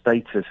kind of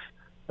status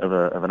of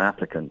an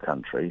applicant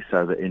country,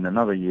 so that in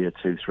another year,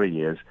 2, 3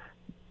 years,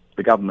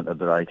 the government of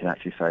the day can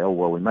actually say,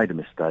 we made a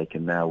mistake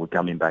and now we're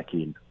coming back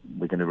in,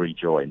 we're going to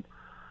rejoin.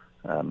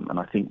 And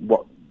I think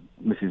what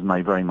Mrs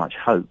May very much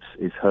hopes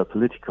is her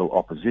political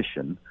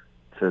opposition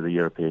to the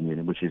European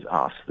Union, which is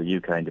us, the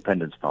UK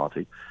Independence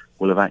Party,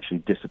 will have actually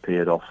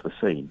disappeared off the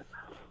scene,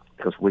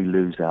 because we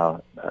lose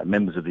our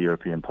members of the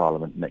European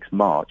Parliament next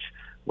March,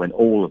 when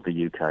all of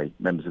the UK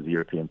members of the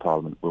European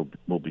Parliament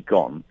will be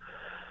gone.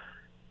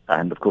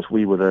 And of course,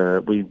 we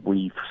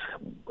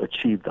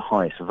achieved the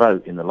highest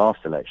vote in the last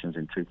elections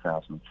in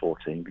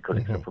 2014 because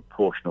it's a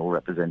proportional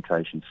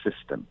representation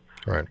system.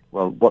 Right.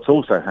 Well, what's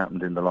also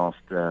happened in the last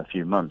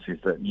few months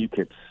is that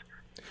UKIP's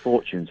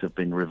fortunes have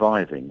been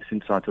reviving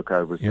since I took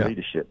over as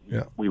leadership.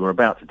 Yeah. We were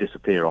about to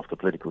disappear off the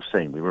political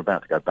scene. We were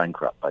about to go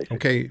bankrupt, basically.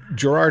 Okay,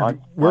 Gerard,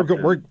 we're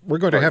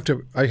going to have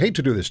to. I hate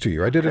to do this to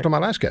you. I did it to my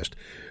last guest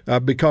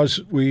because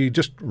we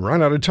just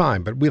run out of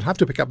time. But we'll have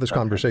to pick up this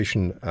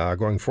conversation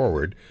going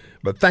forward.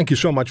 But thank you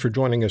so much for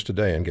joining us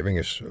today and giving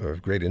us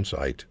great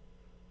insight.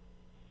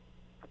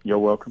 You're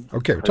welcome.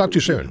 Okay, we'll talk to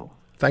you soon.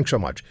 Thanks so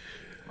much.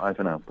 Bye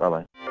for now.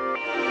 Bye-bye.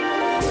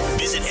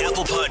 Visit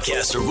Apple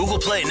Podcasts or Google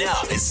Play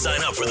now and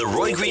sign up for the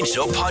Roy Green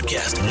Show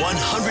podcast.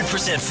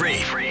 100% free.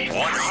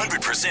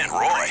 100%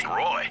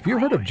 Roy. Have you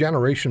heard of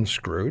Generation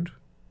Screwed?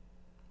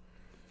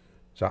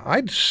 So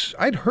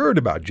I'd heard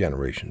about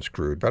Generation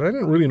Screwed, but I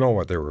didn't really know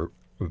what they were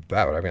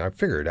about. I mean, I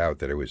figured out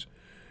that it was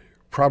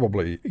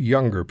probably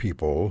younger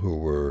people who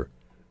were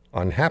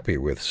unhappy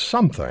with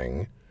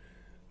something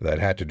that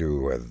had to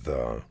do with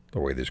the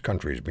way this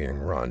country is being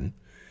run.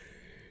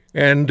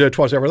 And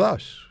 'twas ever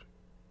thus.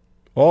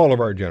 All of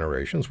our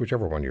generations,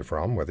 whichever one you're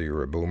from, whether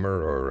you're a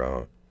boomer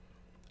or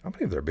how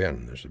many have there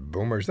been? There's a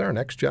boomer. Is there a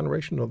next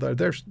generation? No,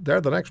 they're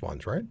the next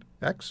ones, right?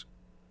 X?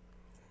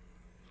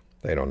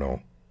 They don't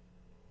know.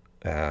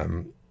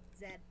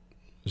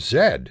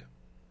 Z.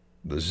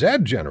 The Z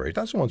generation.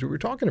 That's the ones we were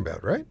talking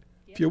about, right?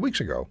 A few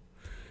weeks ago.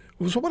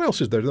 So what else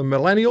is there? The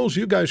millennials.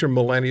 You guys are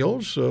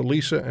millennials.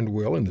 Lisa and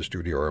Will in the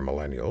studio are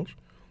millennials.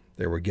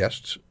 They were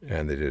guests,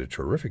 and they did a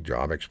terrific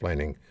job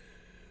explaining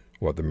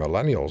what the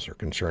millennials are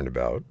concerned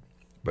about.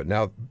 But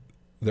now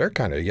they're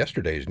kind of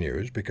yesterday's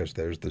news because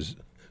there's the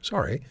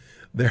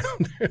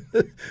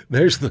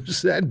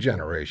Z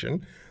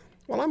generation.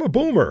 Well, I'm a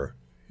boomer.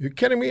 You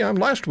kidding me? I'm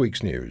last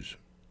week's news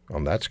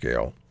on that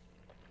scale.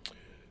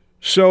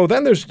 So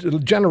then there's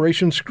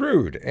Generation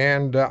Screwed,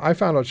 and I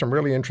found out some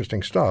really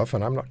interesting stuff,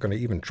 and I'm not going to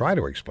even try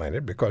to explain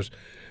it because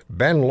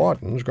Ben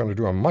Lawton's going to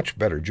do a much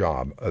better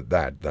job at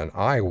that than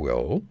I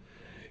will.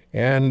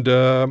 And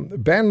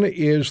Ben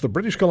is the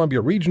British Columbia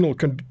Regional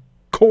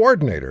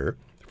Coordinator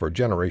for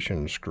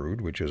Generation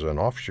Screwed, which is an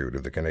offshoot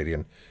of the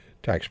Canadian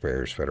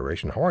Taxpayers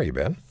Federation. How are you,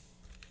 Ben?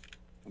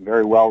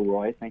 Very well,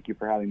 Roy. Thank you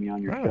for having me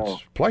on your show.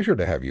 It's a pleasure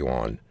to have you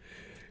on.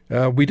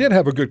 We did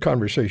have a good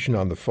conversation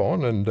on the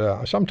phone,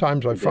 and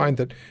sometimes I find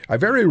that I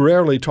very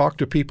rarely talk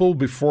to people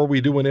before we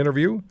do an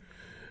interview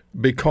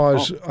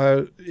because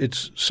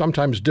it's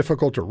sometimes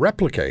difficult to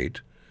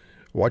replicate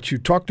what you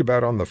talked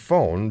about on the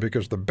phone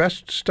because the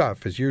best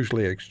stuff is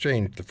usually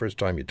exchanged the first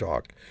time you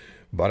talk.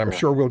 But I'm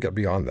sure we'll get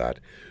beyond that.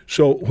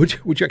 So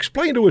would you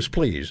explain to us,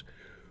 please,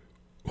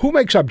 who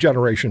makes up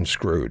Generation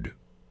Screwed?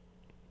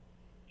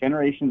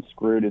 Generation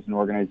Screwed is an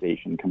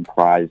organization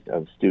comprised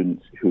of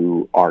students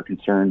who are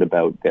concerned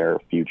about their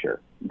future.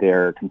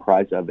 They're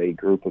comprised of a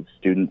group of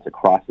students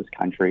across this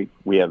country.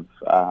 We have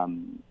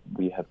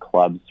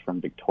clubs from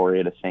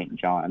Victoria to St.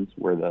 John's.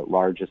 We're the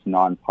largest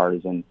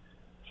nonpartisan,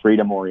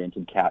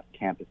 freedom-oriented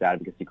campus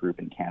advocacy group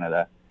in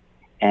Canada.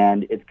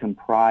 And it's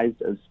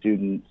comprised of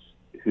students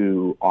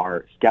who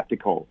are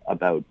skeptical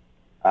about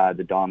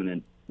the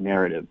dominant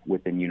narrative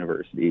within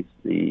universities,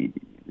 the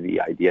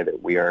idea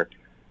that we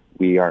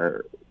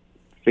are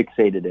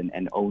fixated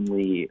and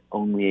only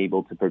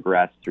able to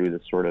progress through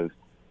this sort of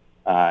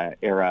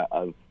era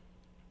of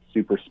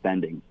super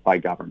spending by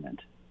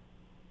government.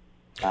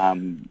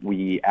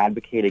 We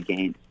advocate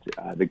against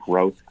the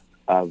growth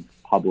of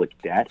public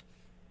debt,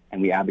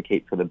 and we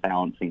advocate for the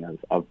balancing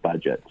of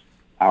budgets.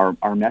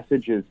 Our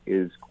message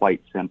is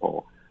quite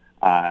simple.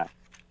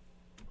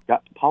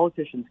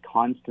 Politicians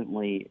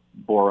constantly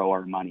borrow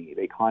our money.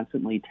 They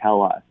constantly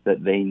tell us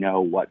that they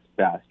know what's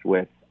best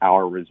with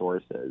our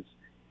resources,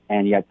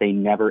 and yet they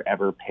never,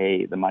 ever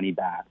pay the money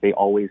back. They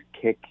always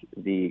kick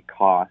the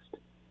cost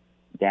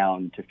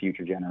down to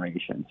future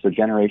generations. So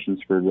Generation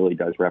Screwed really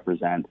does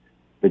represent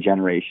the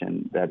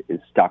generation that is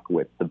stuck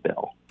with the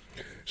bill.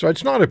 So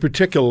it's not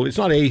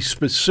a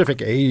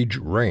specific age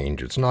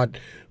range. It's not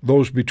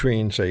those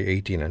between, say,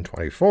 18 and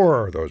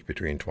 24 or those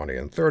between 20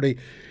 and 30.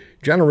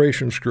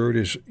 Generation Screwed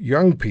is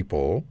young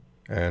people,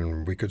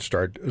 and we could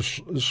start as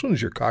soon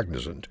as you're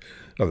cognizant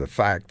of the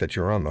fact that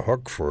you're on the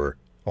hook for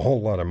a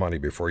whole lot of money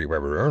before you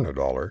ever earn a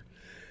dollar.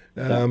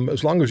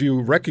 As long as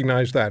you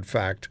recognize that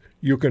fact,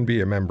 you can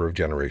be a member of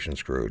Generation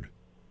Screwed.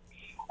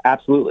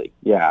 Absolutely.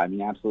 Yeah, I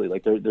mean, absolutely.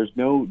 Like there's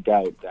no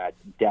doubt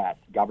that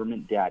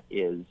government debt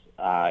is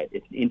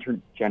it's an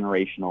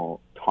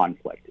intergenerational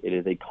conflict. It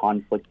is a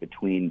conflict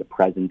between the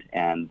present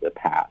and the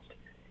past.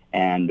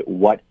 And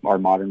what our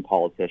modern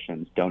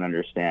politicians don't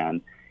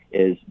understand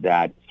is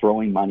that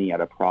throwing money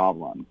at a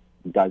problem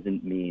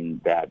doesn't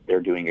mean that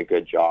they're doing a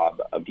good job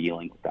of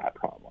dealing with that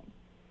problem.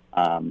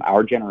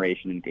 Our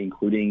generation,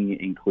 including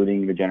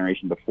the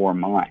generation before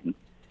mine,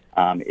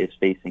 is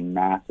facing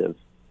massive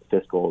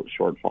fiscal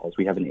shortfalls.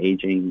 We have an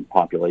aging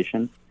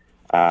population.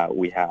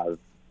 We have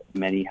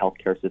many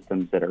healthcare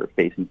systems that are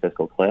facing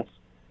fiscal cliffs.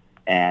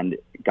 And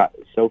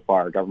so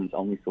far, government's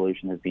only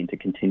solution has been to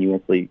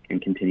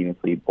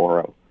continuously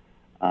borrow.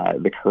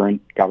 The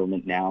current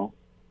government now,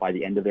 by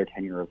the end of their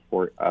tenure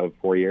of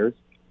 4 years,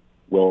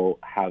 will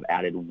have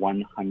added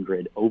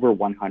over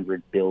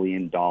 $100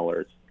 billion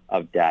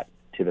of debt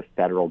to the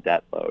federal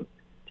debt load.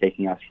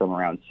 taking us from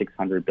around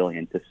 $600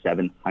 billion to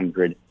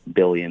 $700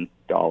 billion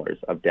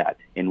of debt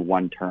in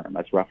one term.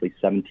 That's roughly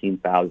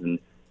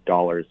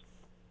 $17,000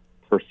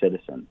 per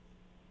citizen.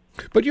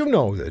 But you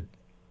know that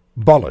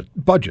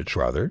budgets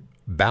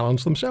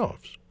balance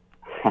themselves.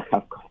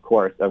 Of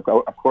course,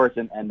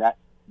 and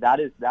that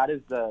is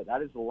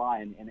the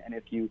line. And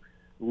if you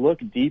look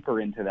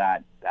deeper into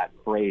that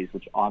phrase,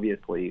 which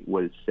obviously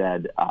was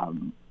said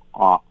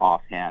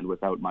offhand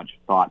without much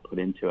thought put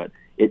into it,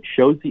 it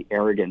shows the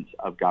arrogance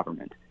of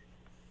government.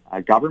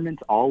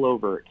 Governments all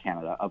over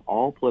Canada, of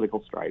all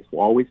political stripes,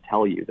 will always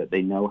tell you that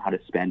they know how to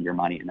spend your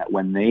money, and that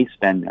when they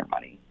spend their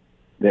money,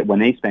 that when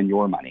they spend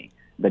your money,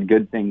 that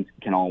good things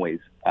can always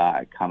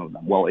come of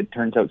them. Well, it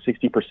turns out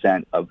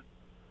 60% of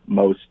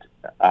most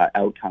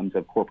outcomes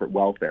of corporate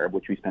welfare, of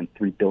which we spend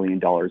 $3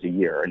 billion a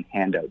year in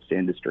handouts to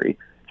industry,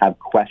 have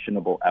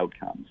questionable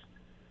outcomes.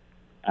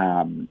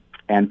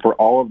 And for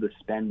all of the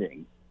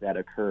spending that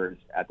occurs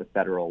at the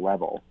federal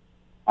level,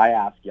 I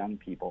ask young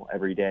people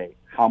every day,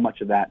 how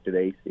much of that do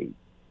they see?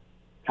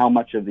 How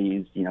much of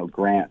these,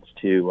 grants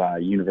to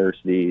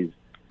universities,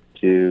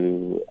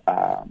 to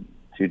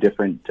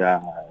different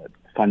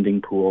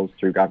funding pools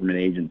through government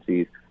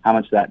agencies, how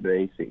much of that do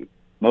they see?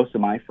 Most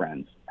of my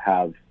friends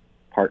have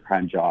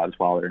part-time jobs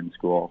while they're in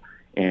school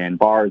in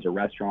bars or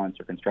restaurants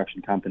or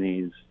construction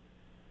companies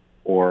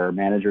or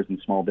managers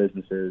in small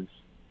businesses.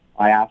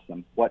 I ask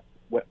them, what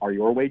are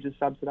your wages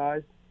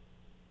subsidized?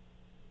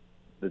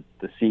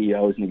 The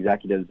CEOs and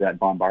executives at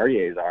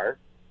Bombardier's are.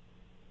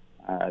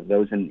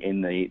 Those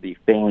in the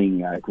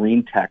failing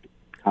green tech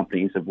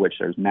companies, of which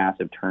there's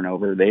massive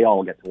turnover, they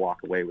all get to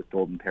walk away with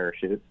golden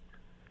parachutes.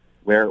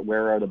 Where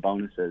are the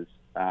bonuses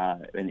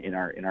in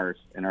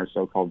our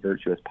so-called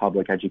virtuous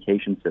public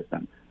education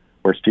system,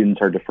 where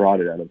students are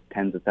defrauded out of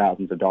tens of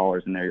thousands of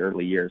dollars in their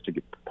early years to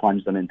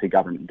plunge them into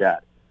government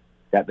debt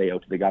that they owe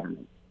to the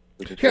government?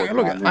 Yeah,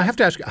 look, I have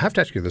to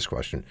ask you this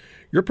question.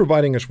 You're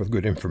providing us with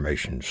good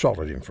information,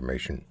 solid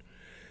information.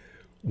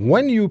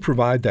 When you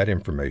provide that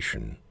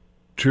information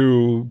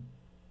to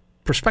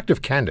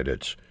prospective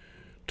candidates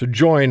to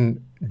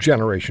join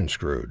Generation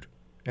Screwed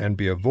and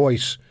be a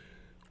voice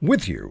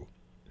with you,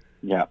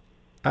 yeah,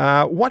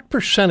 what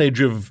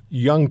percentage of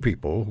young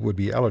people would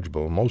be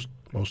eligible,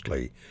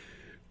 mostly,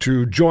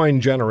 to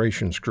join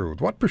Generation Screwed?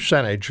 What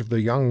percentage of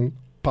the young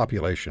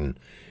population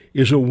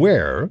is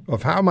aware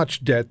of how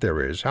much debt there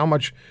is, how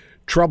much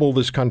trouble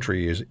this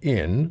country is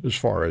in as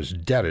far as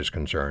debt is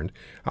concerned?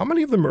 How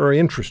many of them are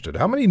interested?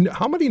 How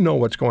many know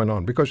what's going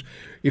on? Because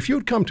if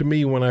you'd come to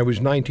me when I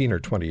was 19 or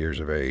 20 years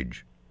of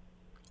age,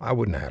 I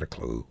wouldn't have had a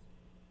clue.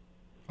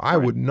 I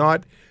would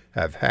not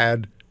have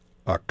had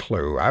a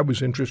clue. I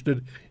was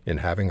interested in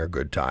having a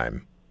good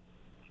time.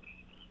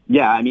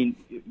 Yeah, I mean,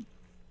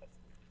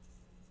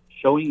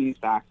 showing these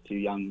facts to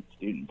young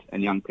students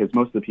and because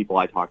most of the people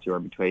I talk to are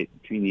between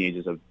the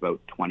ages of about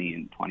 20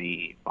 and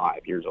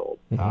 25 years old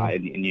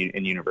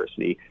in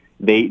university.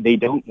 They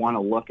don't want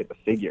to look at the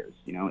figures.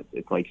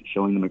 It's like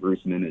showing them a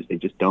gruesome image. They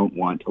just don't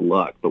want to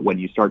look. But when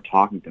you start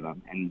talking to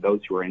them, and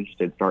those who are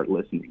interested start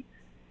listening,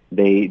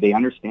 they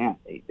understand.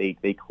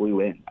 They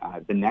clue in.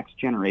 The next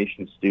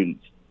generation of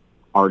students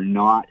are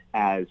not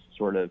as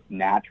sort of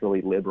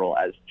naturally liberal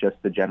as just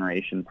the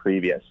generation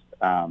previous.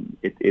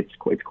 It's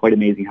quite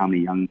amazing how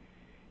many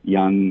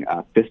young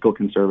fiscal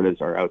conservatives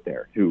are out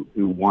there who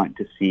want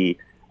to see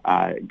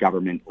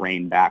government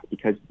rein back,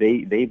 because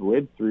they've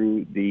lived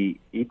through the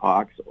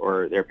epochs,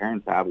 or their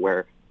parents have,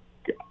 where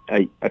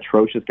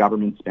atrocious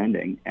government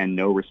spending and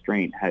no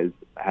restraint has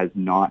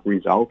not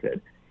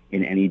resulted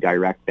in any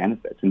direct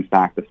benefits. In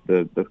fact,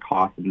 the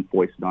costs have been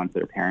foisted onto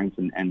their parents,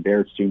 and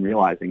they're soon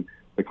realizing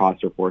the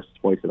costs are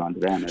foisted onto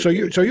them. So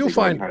you'll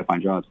find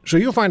jobs. So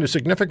you'll find a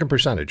significant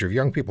percentage of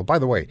young people. By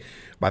the way,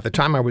 by the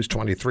time I was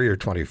 23 or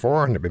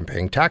 24 and had been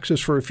paying taxes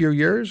for a few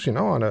years,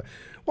 on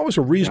what was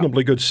a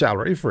reasonably good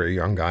salary for a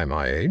young guy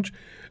my age,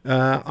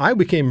 I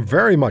became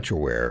very much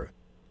aware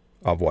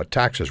of what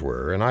taxes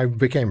were, and I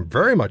became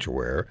very much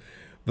aware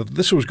that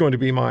this was going to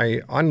be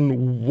my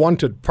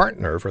unwanted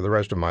partner for the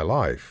rest of my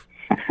life.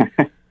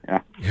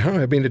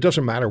 I mean, it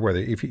doesn't matter whether,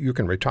 if you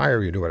can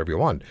retire, you do whatever you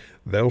want.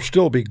 They'll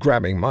still be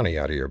grabbing money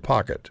out of your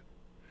pocket.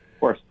 Of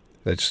course.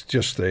 It's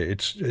just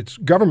it's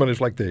government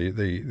is like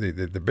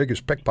the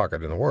biggest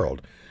pickpocket in the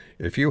world.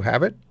 If you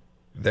have it,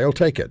 they'll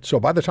take it. So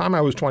by the time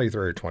I was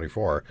 23 or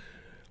 24,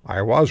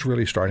 I was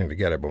really starting to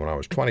get it. But when I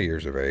was 20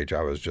 years of age,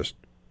 I was just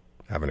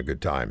having a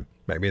good time.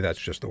 Maybe that's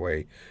just the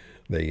way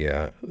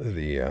the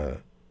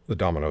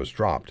dominoes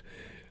dropped.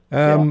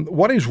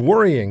 What is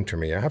worrying to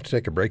me, I have to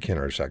take a break here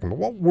in a second, but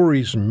what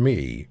worries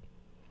me,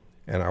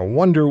 and I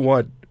wonder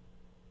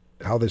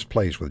how this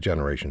plays with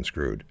Generation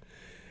Screwed.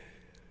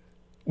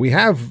 We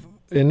have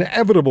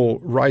inevitable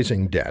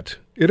rising debt.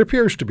 It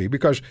appears to be,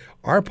 because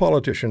our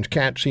politicians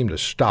can't seem to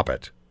stop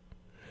it.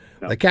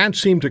 No. They can't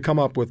seem to come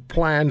up with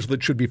plans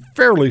that should be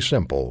fairly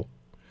simple.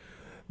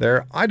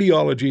 Their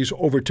ideologies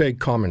overtake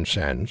common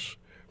sense.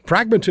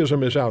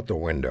 Pragmatism is out the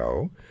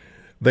window.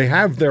 They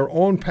have their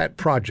own pet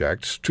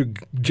projects to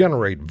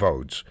generate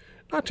votes.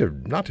 not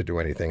to do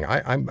anything.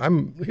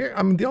 I'm here.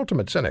 I'm the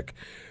ultimate cynic.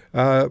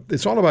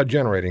 It's all about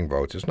generating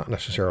votes. It's not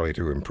necessarily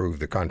to improve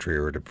the country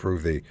or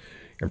to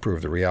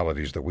improve the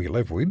realities that we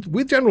live.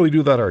 We generally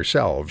do that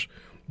ourselves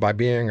by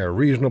being a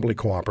reasonably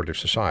cooperative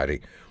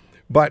society.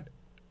 But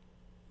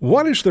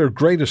what is their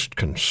greatest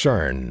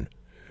concern?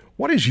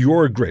 What is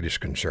your greatest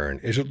concern?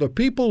 Is it the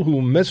people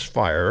who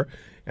misfire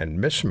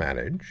and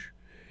mismanage?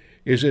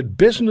 Is it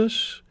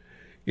business?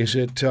 Is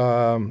it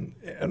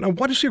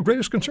what is your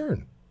greatest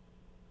concern?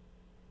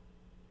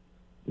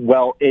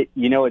 Well, it's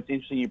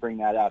interesting you bring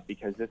that up,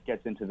 because this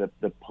gets into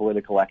the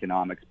political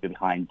economics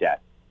behind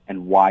debt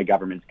and why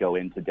governments go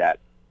into debt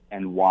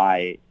and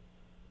why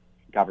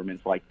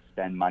governments like to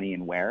spend money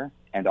and where,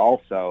 and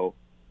also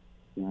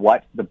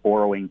what the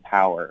borrowing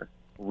power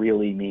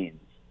really means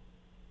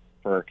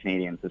for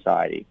Canadian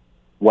society,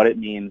 what it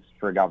means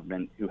for a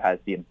government who has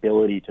the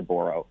ability to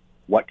borrow,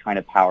 what kind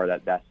of power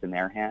that vests in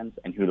their hands,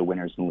 and who the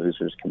winners and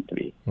losers come to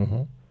be.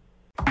 Mm-hmm.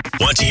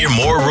 Want to hear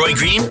more Roy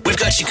Green? We've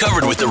got you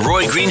covered with the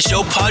Roy Green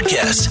Show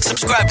podcast.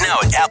 Subscribe now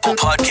at Apple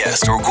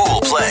Podcast or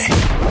Google Play.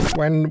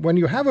 When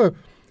you have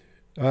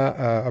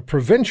a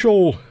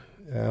provincial,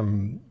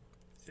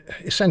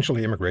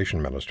 essentially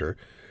immigration minister,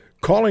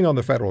 calling on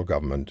the federal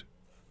government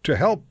to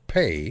help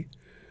pay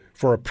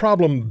for a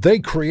problem they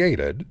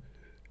created,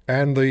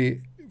 and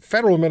the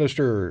federal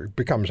minister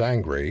becomes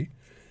angry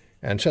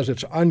and says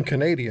it's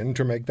un-Canadian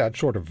to make that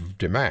sort of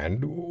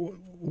demand,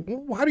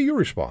 how do you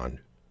respond?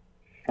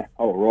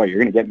 Oh, Roy, you're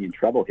going to get me in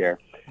trouble here.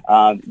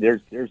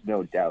 There's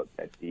no doubt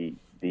that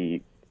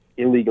the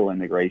illegal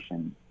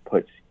immigration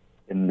puts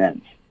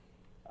immense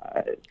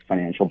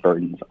financial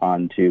burdens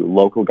onto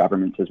local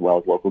governments as well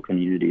as local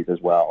communities as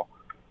well.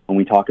 When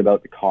we talk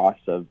about the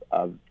costs of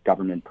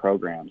government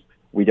programs,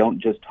 we don't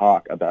just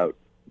talk about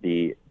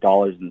the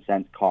dollars and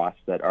cents costs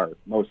that are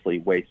mostly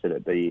wasted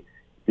at the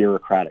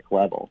bureaucratic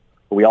level,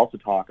 but we also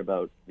talk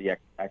about the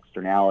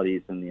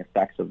externalities and the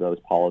effects of those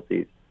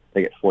policies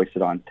that get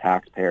foisted on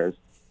taxpayers,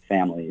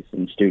 families,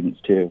 and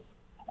students too.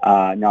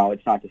 Now,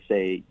 it's not to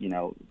say,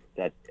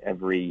 that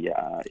every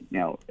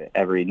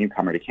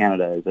newcomer to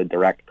Canada is a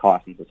direct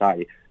cost in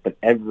society, but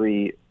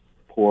every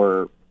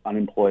poor,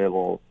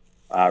 unemployable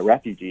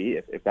refugee,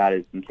 if that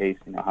is in case,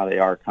 how they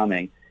are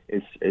coming,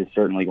 is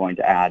certainly going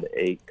to add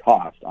a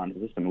cost onto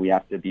the system. We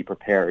have to be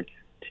prepared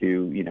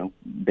to,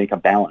 make a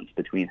balance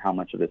between how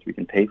much of this we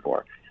can pay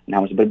for and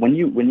how much. But when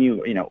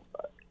you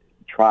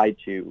try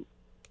to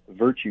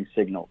virtue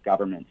signal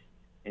governments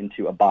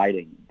into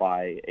abiding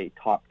by a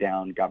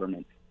top-down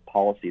government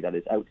policy that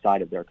is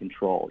outside of their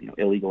control,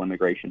 illegal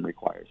immigration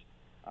requires,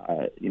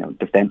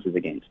 defenses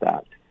against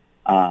that,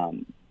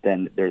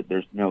 then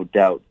there's no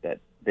doubt that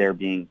they're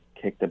being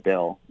kicked a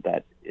bill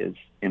that is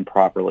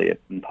improperly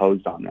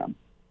imposed on them.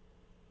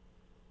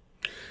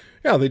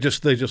 Yeah, they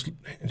just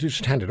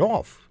hand it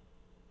off.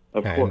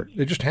 Of course.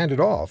 They just hand it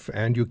off,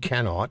 and you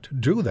cannot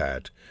do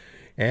that.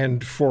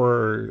 And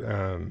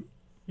for,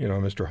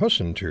 Mr.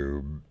 Husson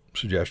to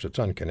suggest it's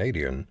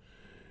un-Canadian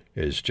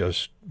is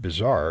just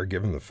bizarre,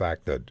 given the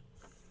fact that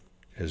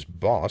his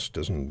boss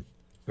doesn't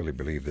really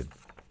believe that,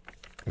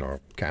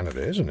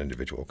 Canada is an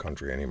individual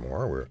country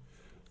anymore. We're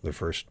the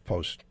first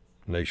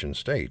post-nation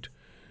state.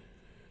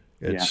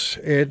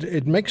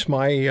 It makes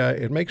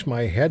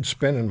my head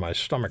spin and my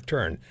stomach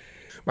turn.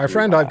 My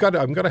friend, I'm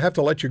going to have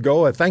to let you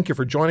go. Thank you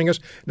for joining us.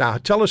 Now,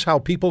 tell us how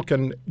people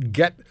can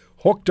get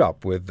hooked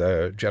up with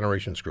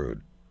Generation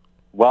Screwed.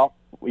 Well,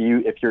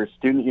 if you're a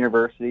student at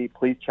university,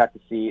 please check to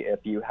see if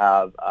you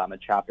have a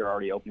chapter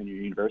already open in your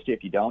university.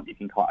 If you don't, you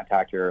can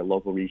contact your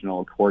local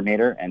regional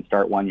coordinator and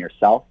start one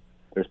yourself.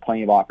 There's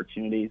plenty of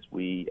opportunities.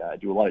 We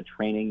do a lot of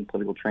training,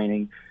 political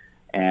training,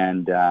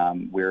 and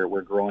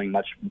we're growing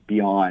much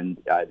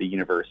beyond the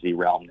university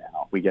realm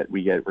now.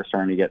 We're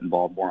starting to get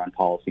involved more on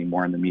policy,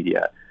 more in the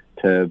media,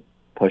 to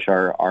push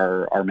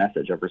our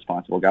message of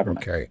responsible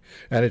government. Okay.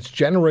 And it's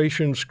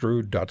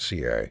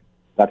generationscrewed.ca.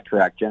 That's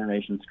correct,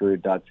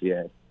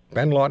 generationscrewed.ca.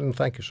 Ben Lawton,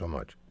 thank you so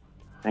much.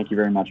 Thank you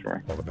very much, Roy.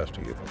 All the best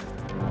to you.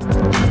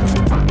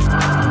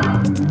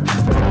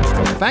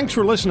 Thanks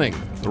for listening.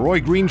 The Roy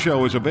Green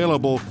Show is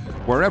available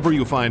wherever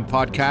you find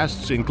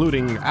podcasts,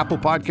 including Apple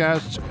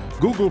Podcasts,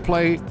 Google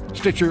Play,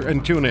 Stitcher,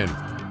 and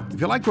TuneIn.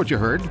 If you liked what you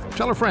heard,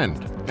 tell a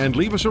friend and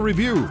leave us a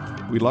review.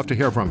 We'd love to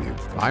hear from you.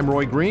 I'm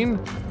Roy Green.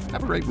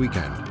 Have a great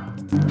weekend.